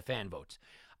again, this is the fan votes.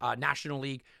 National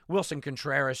League, Wilson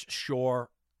Contreras, sure.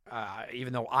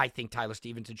 Even though I think Tyler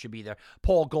Stevenson should be there.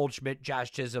 Paul Goldschmidt, Jazz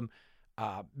Chisholm,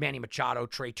 Manny Machado,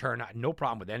 Trey Turner. No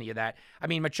problem with any of that. I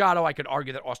mean, Machado, I could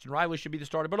argue that Austin Riley should be the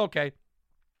starter, but okay.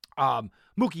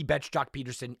 Mookie Betts, Jock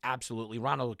Peterson, absolutely.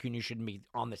 Ronald Acuna shouldn't be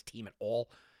on this team at all.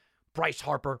 Bryce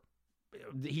Harper,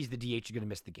 he's the DH. You're going to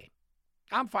miss the game.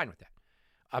 I'm fine with that.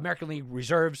 American League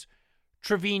Reserves,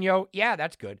 Trevino, yeah,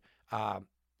 that's good.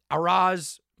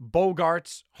 Araz,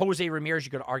 Bogarts, Jose Ramirez.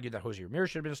 You could argue that Jose Ramirez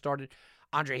should have been started.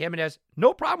 Andre Jimenez,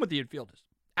 no problem with the infielders.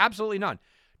 Absolutely none.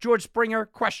 George Springer,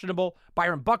 questionable.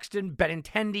 Byron Buxton,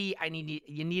 Benintendi.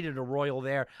 You needed a Royal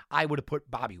there. I would have put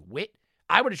Bobby Witt.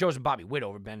 I would have chosen Bobby Witt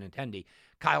over Benintendi.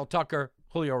 Kyle Tucker,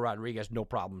 Julio Rodriguez, no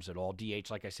problems at all. DH,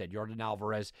 like I said, Yordan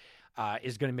Alvarez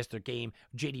is going to miss their game.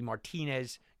 JD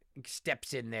Martinez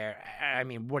steps in there. I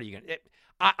mean, what are you going to...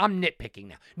 I'm nitpicking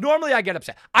now. Normally, I get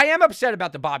upset. I am upset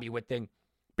about the Bobby Witt thing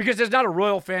because there's not a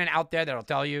Royal fan out there that'll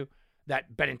tell you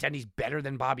that Benintendi's better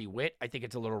than Bobby Witt. I think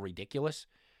it's a little ridiculous.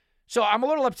 So I'm a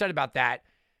little upset about that.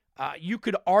 You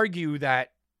could argue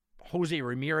that Jose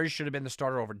Ramirez should have been the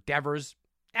starter over Devers.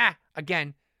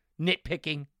 Again,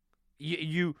 nitpicking.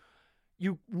 You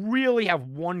really have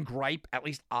one gripe, at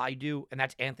least I do, and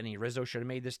that's Anthony Rizzo should have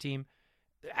made this team,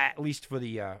 at least for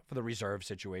the reserve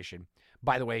situation.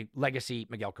 By the way, legacy,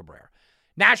 Miguel Cabrera.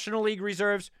 National League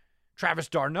Reserves, Travis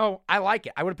d'Arnaud. I like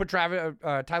it. I would have put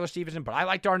Tyler Stevenson, but I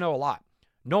like d'Arnaud a lot.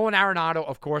 Nolan Arenado,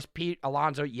 of course. Pete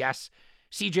Alonso, yes.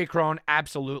 CJ Cron,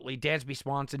 absolutely. Dansby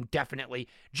Swanson, definitely.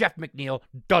 Jeff McNeil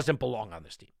doesn't belong on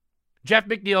this team. Jeff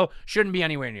McNeil shouldn't be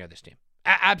anywhere near this team.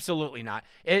 Absolutely not.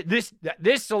 This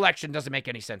selection doesn't make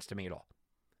any sense to me at all.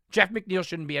 Jeff McNeil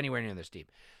shouldn't be anywhere near this team.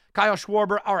 Kyle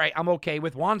Schwarber, all right, I'm okay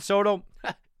with. Juan Soto,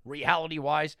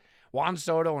 reality-wise, Juan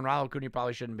Soto and Ronald Acuna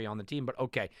probably shouldn't be on the team, but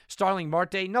okay. Starling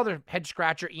Marte, another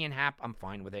head-scratcher. Ian Happ, I'm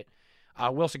fine with it.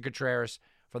 Wilson Contreras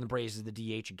from the Braves is the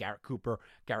DH, and Garrett Cooper.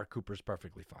 Garrett Cooper's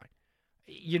perfectly fine.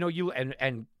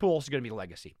 And Pujols is going to be the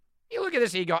legacy. You look at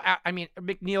this and you go, I mean,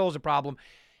 McNeil is a problem.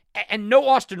 And no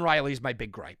Austin Riley is my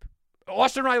big gripe.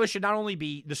 Austin Riley should not only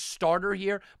be the starter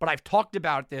here, but I've talked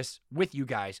about this with you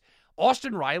guys.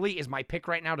 Austin Riley is my pick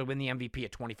right now to win the MVP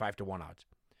at 25-1 odds.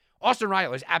 Austin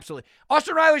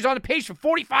Riley's on the pace for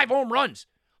 45 home runs,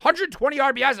 120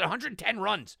 RBIs, and 110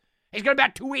 runs. He's going to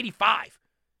bat 285.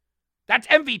 That's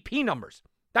MVP numbers.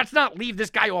 That's not leave this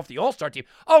guy off the All-Star team.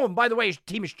 Oh, and by the way, his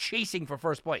team is chasing for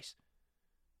first place.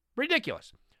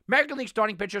 Ridiculous. American League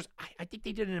starting pitchers, I think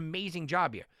they did an amazing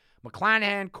job here.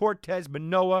 McClanahan, Cortez,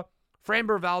 Manoah,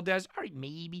 Framber Valdez. All right,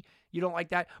 maybe you don't like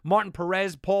that. Martin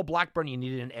Perez, Paul Blackburn. You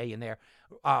needed an A in there.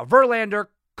 Verlander,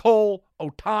 Cole,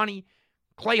 Ohtani,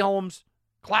 Clay Holmes,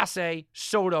 Clase,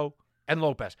 Soto, and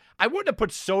Lopez. I wouldn't have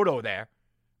put Soto there,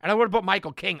 and I would have put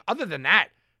Michael King. Other than that,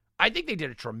 I think they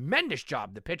did a tremendous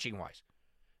job, the pitching-wise.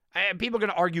 People are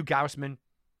going to argue Gausman.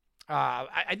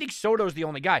 I think Soto's the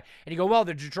only guy. And you go, well,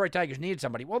 the Detroit Tigers needed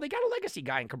somebody. Well, they got a legacy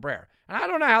guy in Cabrera. And I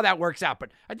don't know how that works out,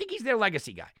 but I think he's their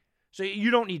legacy guy. So you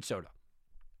don't need Soto.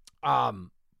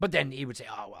 But then he would say,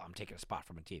 oh, well, I'm taking a spot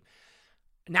from a team.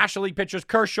 National League pitchers,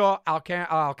 Kershaw,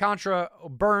 Alcantara,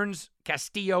 Burns,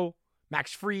 Castillo,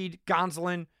 Max Fried,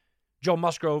 Gonsolin, Joe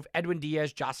Musgrove, Edwin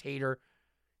Diaz, Josh Hader,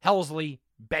 Helsley,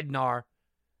 Bednar,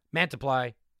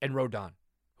 Mantiply, and Rodon,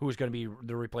 who is going to be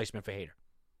the replacement for Hader.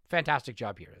 Fantastic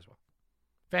job here as well.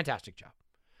 Fantastic job.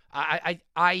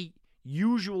 I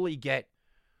usually get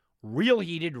real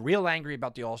heated, real angry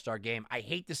about the All-Star game. I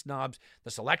hate the snubs.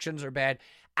 The selections are bad.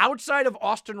 Outside of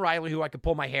Austin Riley, who I could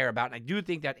pull my hair about, and I do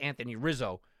think that Anthony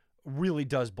Rizzo really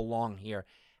does belong here.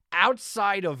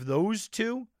 Outside of those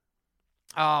two,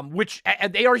 which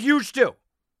they are huge too.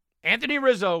 Anthony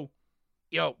Rizzo,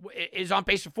 is on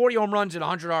pace for 40 home runs and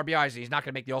 100 RBIs, and he's not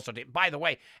going to make the All-Star team. By the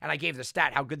way, and I gave the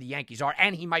stat how good the Yankees are,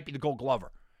 and he might be the Gold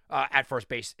Glover at first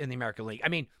base in the American League. I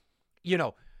mean,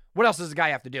 what else does the guy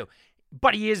have to do?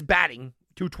 But he is batting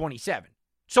 .227.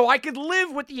 So I could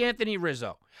live with the Anthony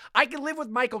Rizzo. I could live with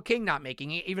Michael King not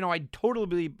making it, even though I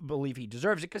totally believe he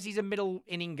deserves it because he's a middle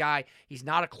inning guy. He's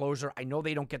not a closer. I know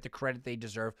they don't get the credit they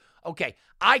deserve. Okay,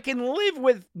 I can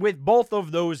live with both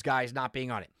of those guys not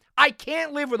being on it. I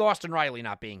can't live with Austin Riley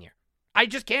not being here. I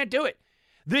just can't do it.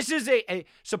 This is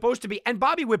supposed to be, and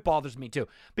Bobby Witt bothers me too,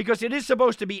 because it is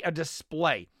supposed to be a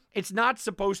display. It's not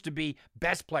supposed to be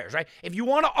best players, right? If you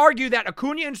want to argue that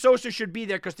Acuna and Sosa should be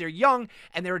there because they're young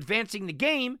and they're advancing the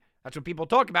game, that's what people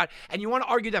talk about, and you want to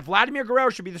argue that Vladimir Guerrero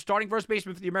should be the starting first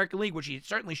baseman for the American League, which he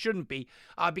certainly shouldn't be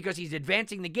because he's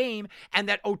advancing the game, and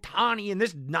that Ohtani and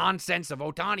this nonsense of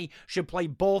Ohtani should play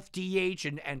both DH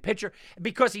and pitcher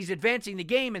because he's advancing the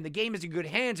game and the game is in good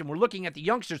hands and we're looking at the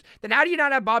youngsters, then how do you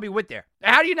not have Bobby Witt there?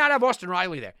 How do you not have Austin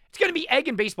Riley there? It's going to be egg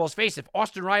in baseball's face if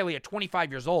Austin Riley at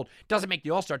 25 years old doesn't make the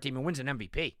All-Star team and wins an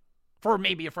MVP for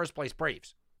maybe a first-place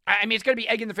Braves. I mean, it's going to be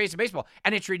egg in the face of baseball,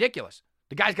 and it's ridiculous.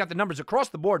 The guy's got the numbers across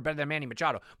the board better than Manny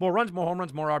Machado. More runs, more home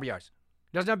runs, more RBIs.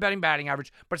 Doesn't have batting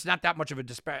average, but it's not that much of a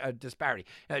disparity.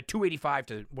 285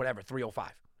 to whatever,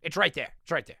 305. It's right there.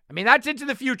 It's right there. I mean, that's into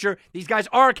the future. These guys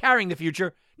are carrying the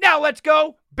future. Now let's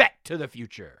go bet to the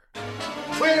future.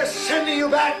 We're sending you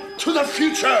back to the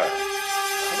future.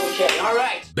 Okay, all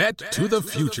right. Bet to the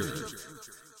future.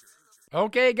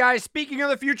 Okay, guys, speaking of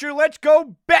the future, let's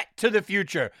go bet to the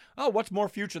future. Oh, what's more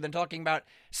future than talking about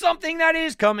something that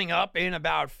is coming up in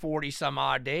about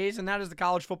 40-some-odd days, and that is the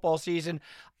college football season.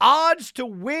 Odds to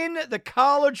win the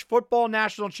college football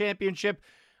national championship.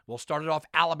 We'll start it off.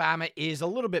 Alabama is a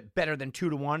little bit better than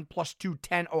 2-1, plus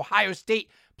 210. Ohio State,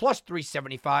 plus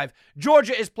 375.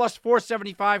 Georgia is plus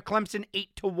 475. Clemson,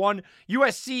 8-1.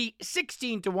 USC,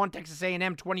 16-1. Texas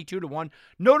A&M, 22-1.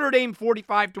 Notre Dame,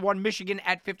 45-1. Michigan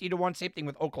at 50-1. Same thing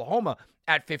with Oklahoma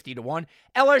at 50-1.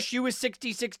 LSU is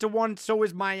 66-1. So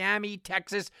is Miami,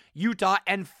 Texas, Utah,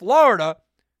 and Florida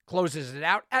closes it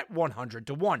out at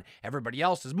 100-1. Everybody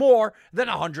else is more than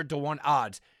 100-1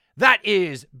 odds. That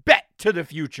is bet to the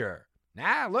future.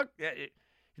 Nah, look,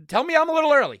 tell me I'm a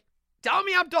little early. Tell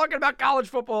me I'm talking about college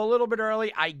football a little bit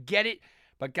early. I get it.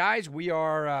 But guys,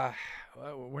 we're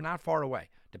not far away.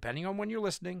 Depending on when you're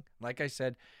listening, like I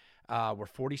said, we're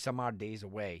 40-some-odd days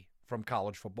away from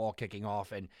college football kicking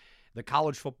off. And the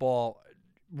college football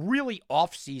really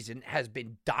off season has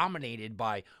been dominated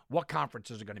by what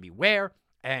conferences are going to be where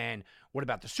And what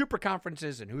about the super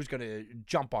conferences and who's going to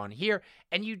jump on here?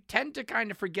 And you tend to kind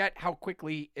of forget how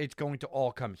quickly it's going to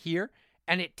all come here.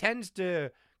 And it tends to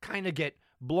kind of get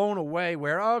blown away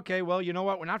where, okay, well, you know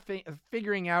what? We're not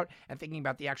figuring out and thinking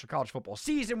about the actual college football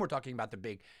season. We're talking about the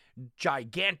big,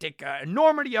 gigantic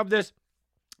enormity of this.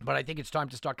 But I think it's time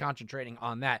to start concentrating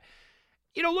on that.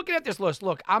 Looking at this list,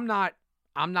 look, I'm not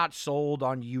sold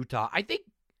on Utah.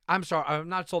 I'm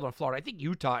not sold on Florida. I think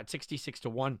Utah at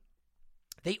 66-1.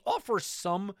 They offer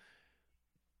some,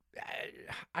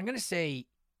 I'm going to say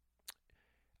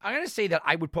that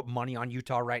I would put money on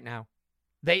Utah right now.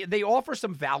 They offer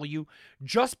some value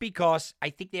just because I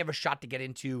think they have a shot to get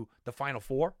into the Final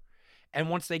Four.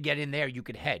 And once they get in there, you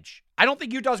could hedge. I don't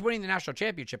think Utah's winning the national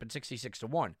championship at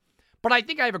 66-1. But I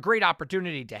think I have a great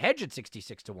opportunity to hedge at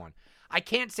 66-1. I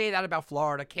can't say that about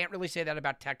Florida. Can't really say that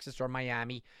about Texas or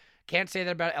Miami. Can't say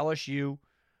that about LSU.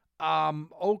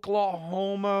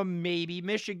 Oklahoma, maybe.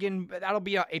 Michigan, that'll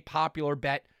be a popular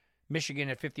bet. Michigan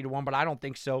at 50-1, but I don't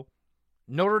think so.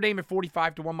 Notre Dame at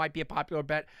 45-1 might be a popular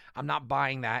bet. I'm not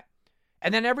buying that.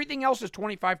 And then everything else is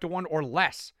 25-1 or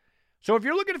less. So if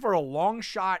you're looking for a long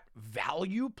shot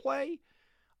value play,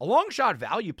 a long shot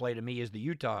value play to me is the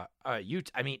Utah. I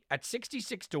mean, at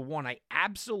 66-1, I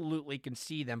absolutely can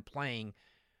see them playing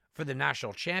for the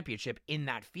national championship in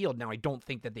that field. Now, I don't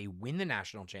think that they win the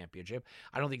national championship.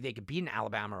 I don't think they could beat an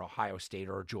Alabama or Ohio State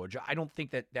or Georgia. I don't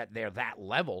think that they're that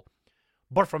level.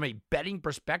 But from a betting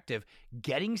perspective,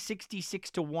 getting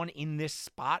 66-1 in this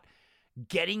spot,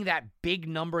 getting that big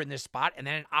number in this spot, and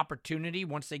then an opportunity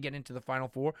once they get into the Final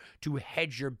Four to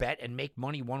hedge your bet and make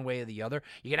money one way or the other,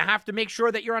 you're going to have to make sure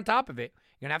that you're on top of it.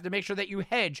 You're going to have to make sure that you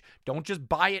hedge. Don't just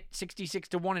buy it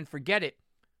 66-1 and forget it.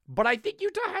 But I think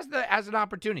Utah has an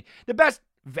opportunity, the best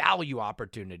value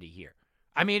opportunity here.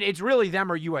 I mean, it's really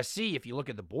them or USC if you look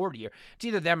at the board here. It's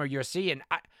either them or USC, and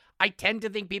I tend to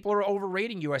think people are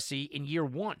overrating USC in year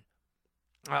one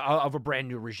of a brand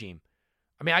new regime.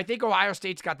 I mean, I think Ohio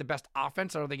State's got the best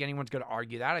offense. I don't think anyone's going to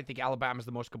argue that. I think Alabama's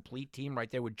the most complete team right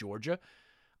there with Georgia.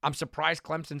 I'm surprised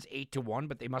Clemson's 8-1,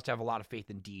 but they must have a lot of faith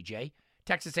in DJ.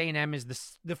 Texas A&M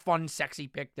is the fun, sexy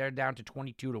pick. They're down to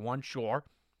 22-1, sure.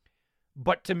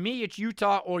 But to me, it's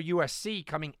Utah or USC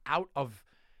coming out of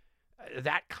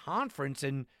that conference,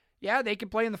 and yeah, they can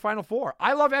play in the Final Four.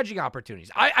 I love hedging opportunities.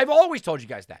 I've always told you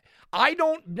guys that. I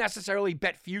don't necessarily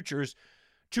bet futures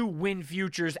to win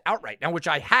futures outright. Now, which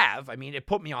I have. I mean, it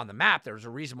put me on the map. There's a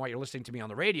reason why you're listening to me on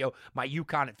the radio. My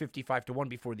UConn at 55-1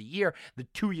 before the year. The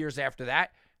 2 years after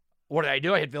that, what did I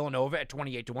do? I hit Villanova at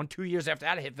 28-1. 2 years after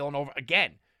that, I hit Villanova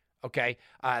again. Okay,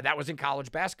 that was in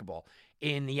college basketball.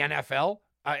 In the NFL,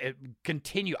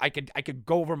 continue. I could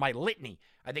go over my litany.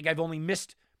 I think I've only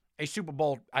missed a Super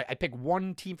Bowl. I picked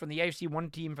one team from the AFC, one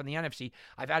team from the NFC.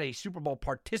 I've had a Super Bowl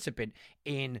participant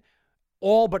in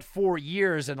all but 4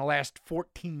 years in the last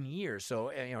 14 years.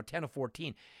 So, 10 of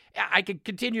 14. I could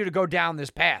continue to go down this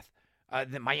path.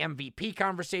 My MVP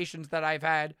conversations that I've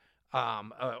had,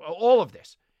 all of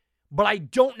this. But I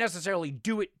don't necessarily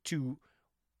do it to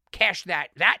cash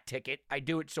that ticket. I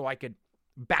do it so I could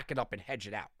back it up and hedge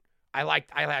it out. I like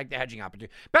the hedging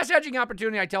opportunity. Best hedging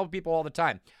opportunity, I tell people all the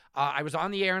time. I was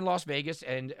on the air in Las Vegas,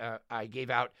 and I gave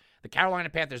out the Carolina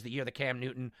Panthers the year that Cam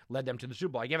Newton led them to the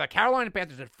Super Bowl. I gave out Carolina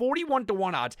Panthers at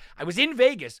 41-1 odds. I was in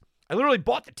Vegas. I literally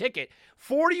bought the ticket.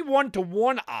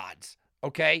 41-1 odds,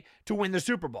 okay, to win the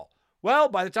Super Bowl. Well,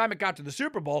 by the time it got to the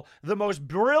Super Bowl, the most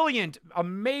brilliant,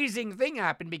 amazing thing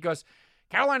happened because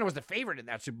Carolina was the favorite in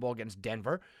that Super Bowl against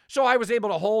Denver. So I was able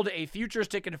to hold a futures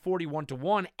ticket at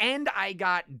 41-1, and I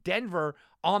got Denver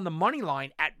on the money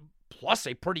line at plus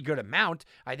a pretty good amount.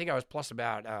 I think I was plus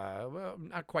about,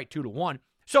 not quite 2-1.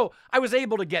 So I was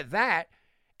able to get that,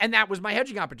 and that was my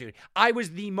hedging opportunity. I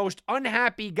was the most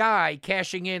unhappy guy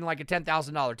cashing in like a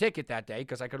 $10,000 ticket that day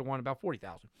because I could have won about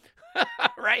 $40,000.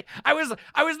 Right? I was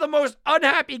the most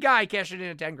unhappy guy cashing in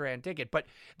a $10,000 ticket, but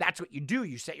that's what you do.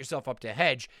 You set yourself up to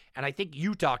hedge, and I think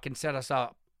Utah can set us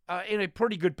up in a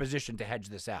pretty good position to hedge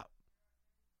this out.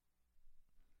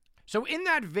 So in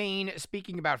that vein,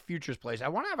 speaking about futures plays, I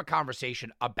want to have a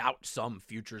conversation about some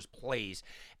futures plays.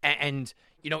 And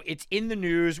it's in the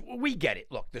news. We get it.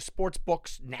 Look, the sports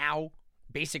books now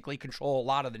basically control a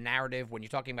lot of the narrative when you're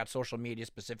talking about social media,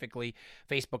 specifically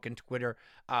Facebook and Twitter.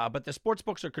 But the sports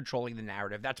books are controlling the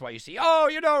narrative. That's why you see,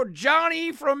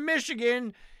 Johnny from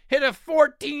Michigan hit a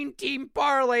 14-team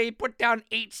parlay, put down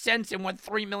 8 cents and won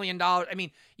 $3 million. I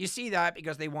mean, you see that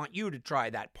because they want you to try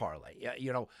that parlay.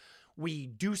 We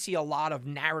do see a lot of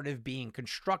narrative being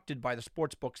constructed by the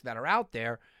sports books that are out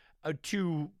there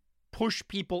to push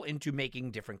people into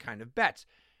making different kind of bets.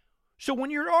 So when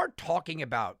you are talking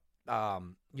about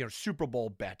Super Bowl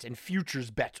bets and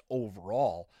futures bets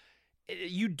overall,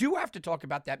 you do have to talk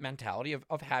about that mentality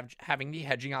of having the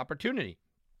hedging opportunity.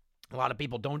 A lot of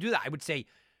people don't do that. I would say,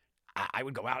 I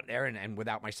would go out there and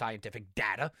without my scientific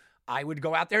data, I would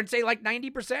go out there and say like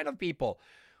 90% of people,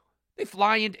 they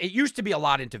fly in. It used to be a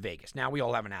lot into Vegas. Now we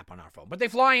all have an app on our phone, but they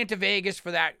fly into Vegas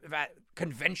for that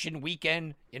convention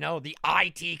weekend, the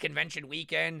IT convention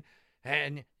weekend.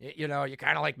 And, you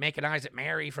kind of like making eyes at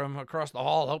Mary from across the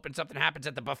hall, hoping something happens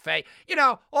at the buffet.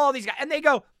 All these guys. And they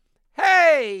go,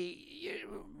 hey,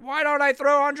 why don't I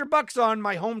throw $100 on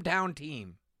my hometown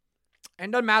team?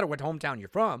 And doesn't matter what hometown you're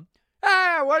from.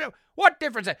 What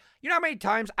difference? You know how many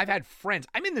times I've had friends?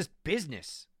 I'm in this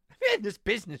business. I've been in this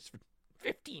business for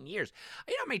 15 years.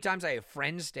 You know how many times I have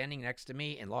friends standing next to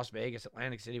me in Las Vegas,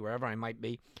 Atlantic City, wherever I might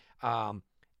be, and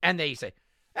they say,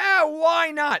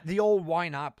 why not? The old why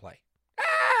not play.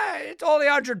 It's only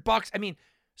 $100. I mean,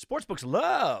 sportsbooks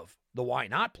love the why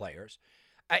not players.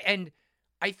 And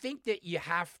I think that you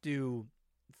have to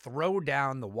throw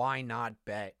down the why not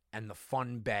bet and the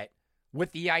fun bet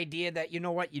with the idea that, you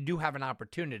know what, you do have an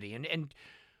opportunity. And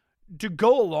to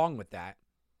go along with that,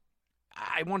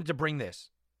 I wanted to bring this.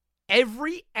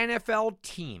 Every NFL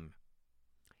team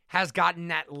has gotten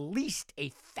at least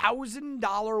a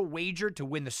 $1,000 wager to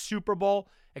win the Super Bowl,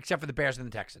 except for the Bears and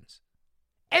the Texans.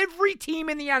 Every team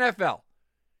in the NFL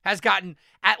has gotten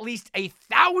at least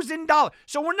 $1,000.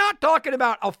 So we're not talking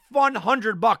about a fun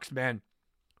 $100, man.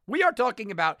 We are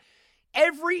talking about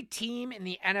every team in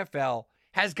the NFL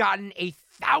has gotten a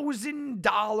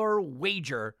 $1,000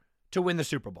 wager to win the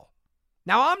Super Bowl.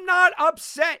 Now, I'm not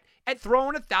upset at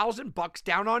throwing $1,000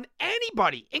 down on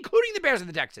anybody, including the Bears and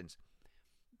the Texans,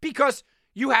 because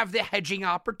you have the hedging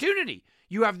opportunity.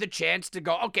 You have the chance to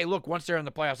go, okay, look, once they're in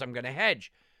the playoffs, I'm going to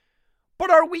hedge. But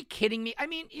are we kidding me? I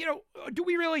mean, do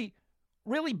we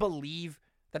really believe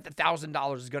that the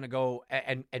 $1,000 is going to go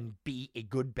and be a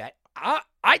good bet?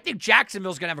 I think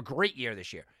Jacksonville's going to have a great year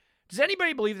this year. Does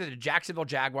anybody believe that the Jacksonville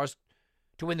Jaguars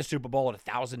to win the Super Bowl at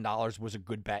 $1,000 was a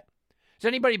good bet? Does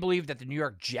anybody believe that the New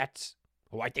York Jets,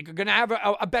 who I think are going to have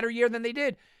a better year than they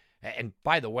did? And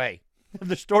by the way,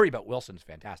 the story about Wilson's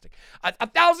fantastic.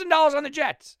 $1,000 on the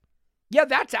Jets. Yeah,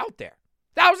 that's out there.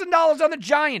 $1,000 on the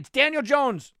Giants. Daniel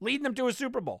Jones leading them to a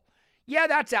Super Bowl. Yeah,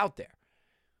 that's out there.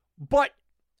 But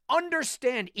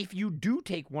understand, if you do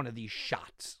take one of these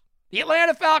shots, the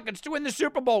Atlanta Falcons to win the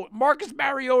Super Bowl, Marcus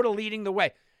Mariota leading the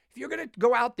way. If you're going to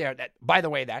go out there, by the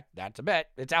way, that's a bet.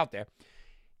 It's out there.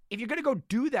 If you're going to go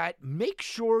do that, make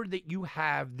sure that you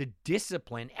have the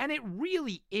discipline, and it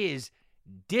really is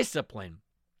discipline,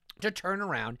 to turn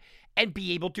around and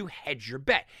be able to hedge your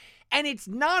bet. And it's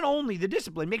not only the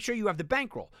discipline, make sure you have the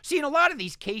bankroll. See, in a lot of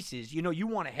these cases, you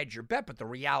want to hedge your bet, but the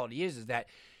reality is that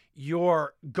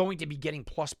you're going to be getting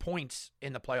plus points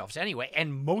in the playoffs anyway,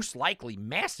 and most likely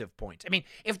massive points. I mean,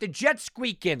 if the Jets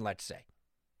squeak in, let's say,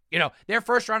 their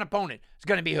first-round opponent is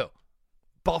going to be who?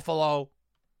 Buffalo,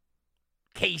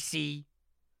 KC,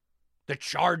 the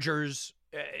Chargers,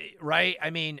 right? I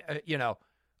mean,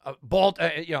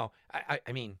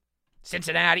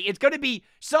 Cincinnati. It's going to be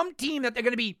some team that they're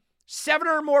going to be 7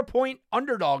 or more point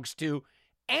underdogs to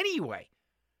anyway.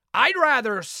 I'd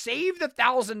rather save the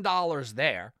 $1,000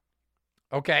 there,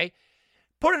 okay?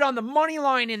 Put it on the money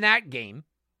line in that game.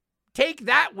 Take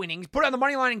that winnings, put it on the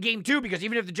money line in game 2, because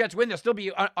even if the Jets win, they'll still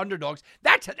be underdogs.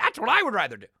 That's what I would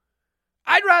rather do.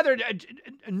 I'd rather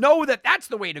know that that's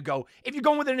the way to go if you're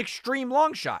going with an extreme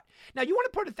long shot. Now, you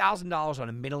want to put $1,000 on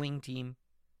a middling team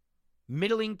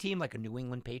like a New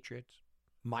England Patriots,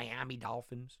 Miami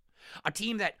Dolphins, a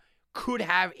team that could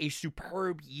have a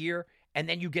superb year, and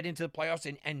then you get into the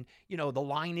playoffs and the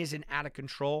line isn't out of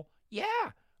control.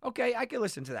 Yeah, okay, I can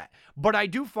listen to that. But I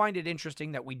do find it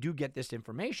interesting that we do get this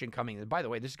information coming. And by the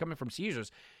way, this is coming from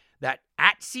Caesars, that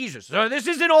at Caesars. So this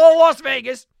isn't all Las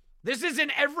Vegas. This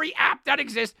isn't every app that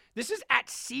exists. This is at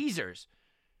Caesars.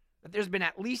 That there's been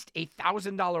at least a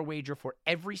 $1,000 wager for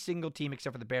every single team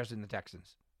except for the Bears and the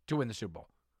Texans to win the Super Bowl.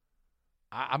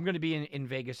 I'm going to be in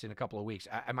Vegas in a couple of weeks.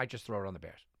 I might just throw it on the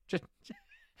Bears.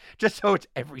 Just so it's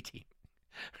every team.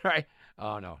 Right?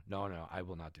 Oh, no. I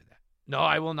will not do that. No,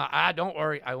 I will not. Don't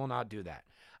worry. I will not do that.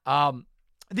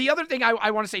 The other thing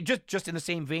I want to say, just in the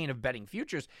same vein of betting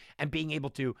futures and being able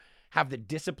to have the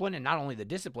discipline, and not only the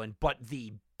discipline, but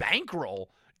the bankroll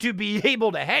to be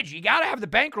able to hedge. You got to have the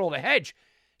bankroll to hedge.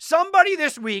 Somebody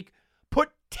this week put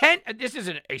this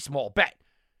isn't a small bet,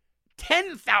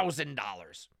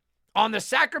 $10,000 on the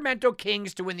Sacramento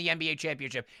Kings to win the NBA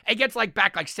championship. It gets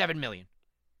back $7 million.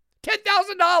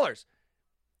 $10,000.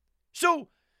 So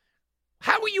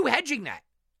how are you hedging that?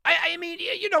 I mean,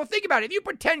 think about it. If you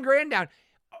put $10,000 down,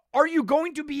 Are you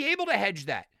going to be able to hedge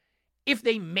that if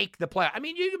they make the playoffs? I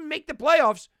mean, you can make the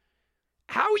playoffs.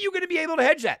 How are you going to be able to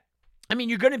hedge that? I mean,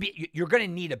 you're going to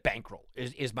need a bankroll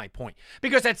is my point.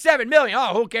 Because at $7 million,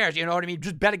 who cares? You know what I mean?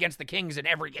 Just bet against the Kings in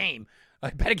every game.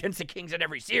 Bet against the Kings in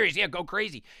every series. Yeah, go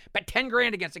crazy. Bet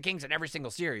 $10,000 against the Kings in every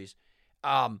single series.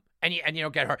 And you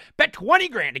don't get hurt. Bet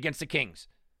 $20,000 against the Kings.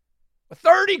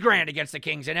 $30,000 against the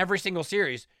Kings in every single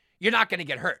series. You're not going to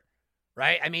get hurt,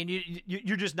 right? I mean,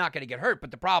 you're just not going to get hurt.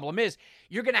 But the problem is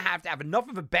you're going to have enough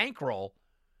of a bankroll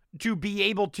to be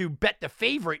able to bet the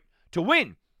favorite to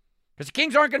win. Because the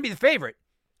Kings aren't going to be the favorite.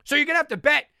 So you're going to have to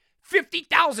bet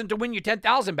 $50,000 to win your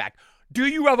 $10,000 back. Do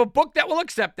you have a book that will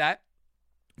accept that?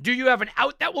 Do you have an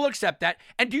out that will accept that?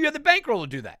 And do you have the bankroll to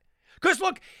do that? Because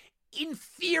look, in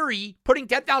theory, putting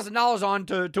 $10,000 on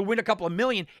to win a couple of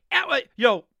million,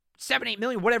 7, 8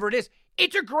 million, whatever it is,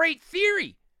 it's a great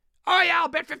theory. Oh yeah, I'll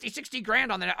bet 50, 60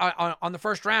 grand on the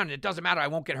first round, and it doesn't matter, I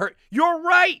won't get hurt. You're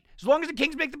right. As long as the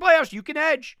Kings make the playoffs, you can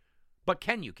hedge. But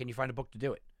can you? Can you find a book to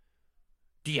do it?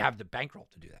 Do you have the bankroll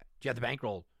to do that? Do you have the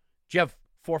bankroll? Do you have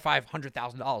 $400,000 or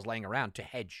 $500,000 laying around to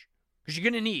hedge? Because you're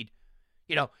going to need,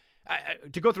 to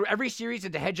go through every series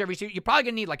and to hedge every series, you're probably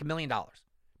going to need like $1 million.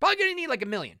 Probably going to need like $1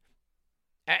 million.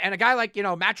 And a guy like,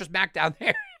 Mattress Mac down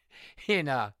there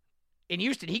in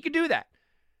Houston, he could do that.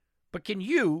 But can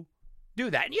you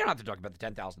do that? And you don't have to talk about the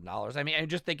 $10,000. I mean, and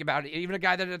just think about it. Even a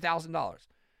guy that had $1,000,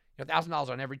 $1,000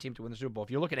 on every team to win the Super Bowl.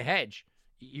 If you're looking to hedge,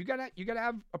 you gotta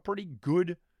have a pretty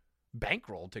good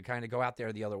bankroll to kind of go out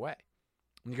there the other way,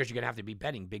 because you're gonna have to be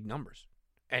betting big numbers,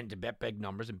 and to bet big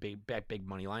numbers and bet big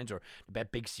money lines or to bet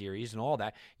big series and all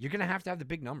that, you're gonna have to have the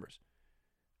big numbers.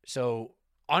 So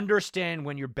understand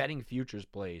when you're betting futures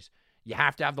plays, you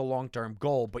have to have the long-term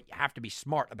goal, but you have to be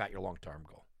smart about your long-term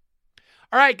goal.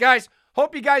 All right, guys.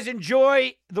 Hope you guys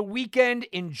enjoy the weekend.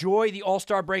 Enjoy the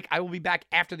All-Star break. I will be back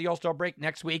after the All-Star break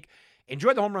next week.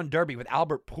 Enjoy the Home Run Derby with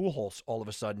Albert Pujols all of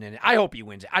a sudden. And I hope he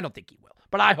wins it. I don't think he will,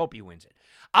 but I hope he wins it.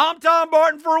 I'm Tom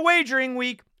Barton for a Wagering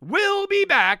Week. We'll be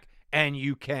back, and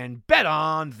you can bet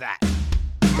on that.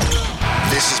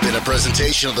 This has been a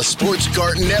presentation of the Sports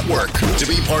Garden Network. To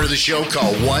be part of the show,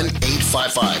 call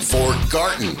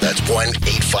 1-855-4-GARTEN. That's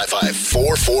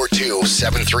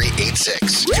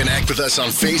 1-855-442-7386. Connect with us on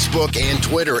Facebook and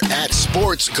Twitter at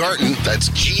Sports Garden. That's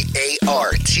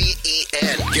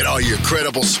GARTEN. Get all your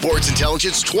credible sports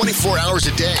intelligence 24 hours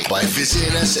a day by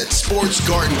visiting us at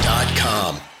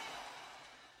sportsgarden.com.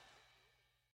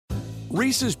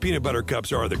 Reese's Peanut Butter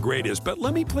Cups are the greatest, but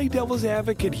let me play devil's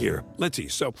advocate here. Let's see.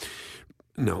 So,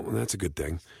 no, that's a good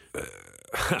thing.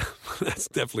 That's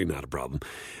definitely not a problem.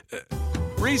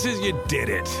 Reese's, you did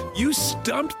it. You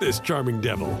stumped this charming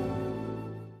devil.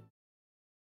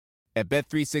 At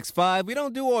Bet365, we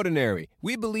don't do ordinary.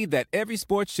 We believe that every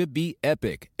sport should be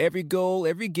epic. Every goal,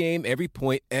 every game, every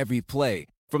point, every play.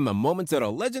 From the moments that are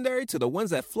legendary to the ones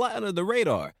that fly under the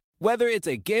radar. Whether it's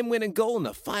a game-winning goal in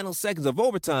the final seconds of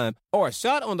overtime or a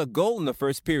shot on the goal in the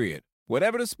first period.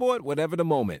 Whatever the sport, whatever the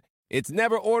moment. It's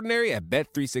never ordinary at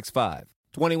Bet365.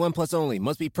 21 plus only.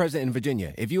 Must be present in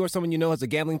Virginia. If you or someone you know has a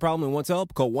gambling problem and wants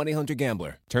help, call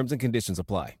 1-800-GAMBLER. Terms and conditions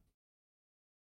apply.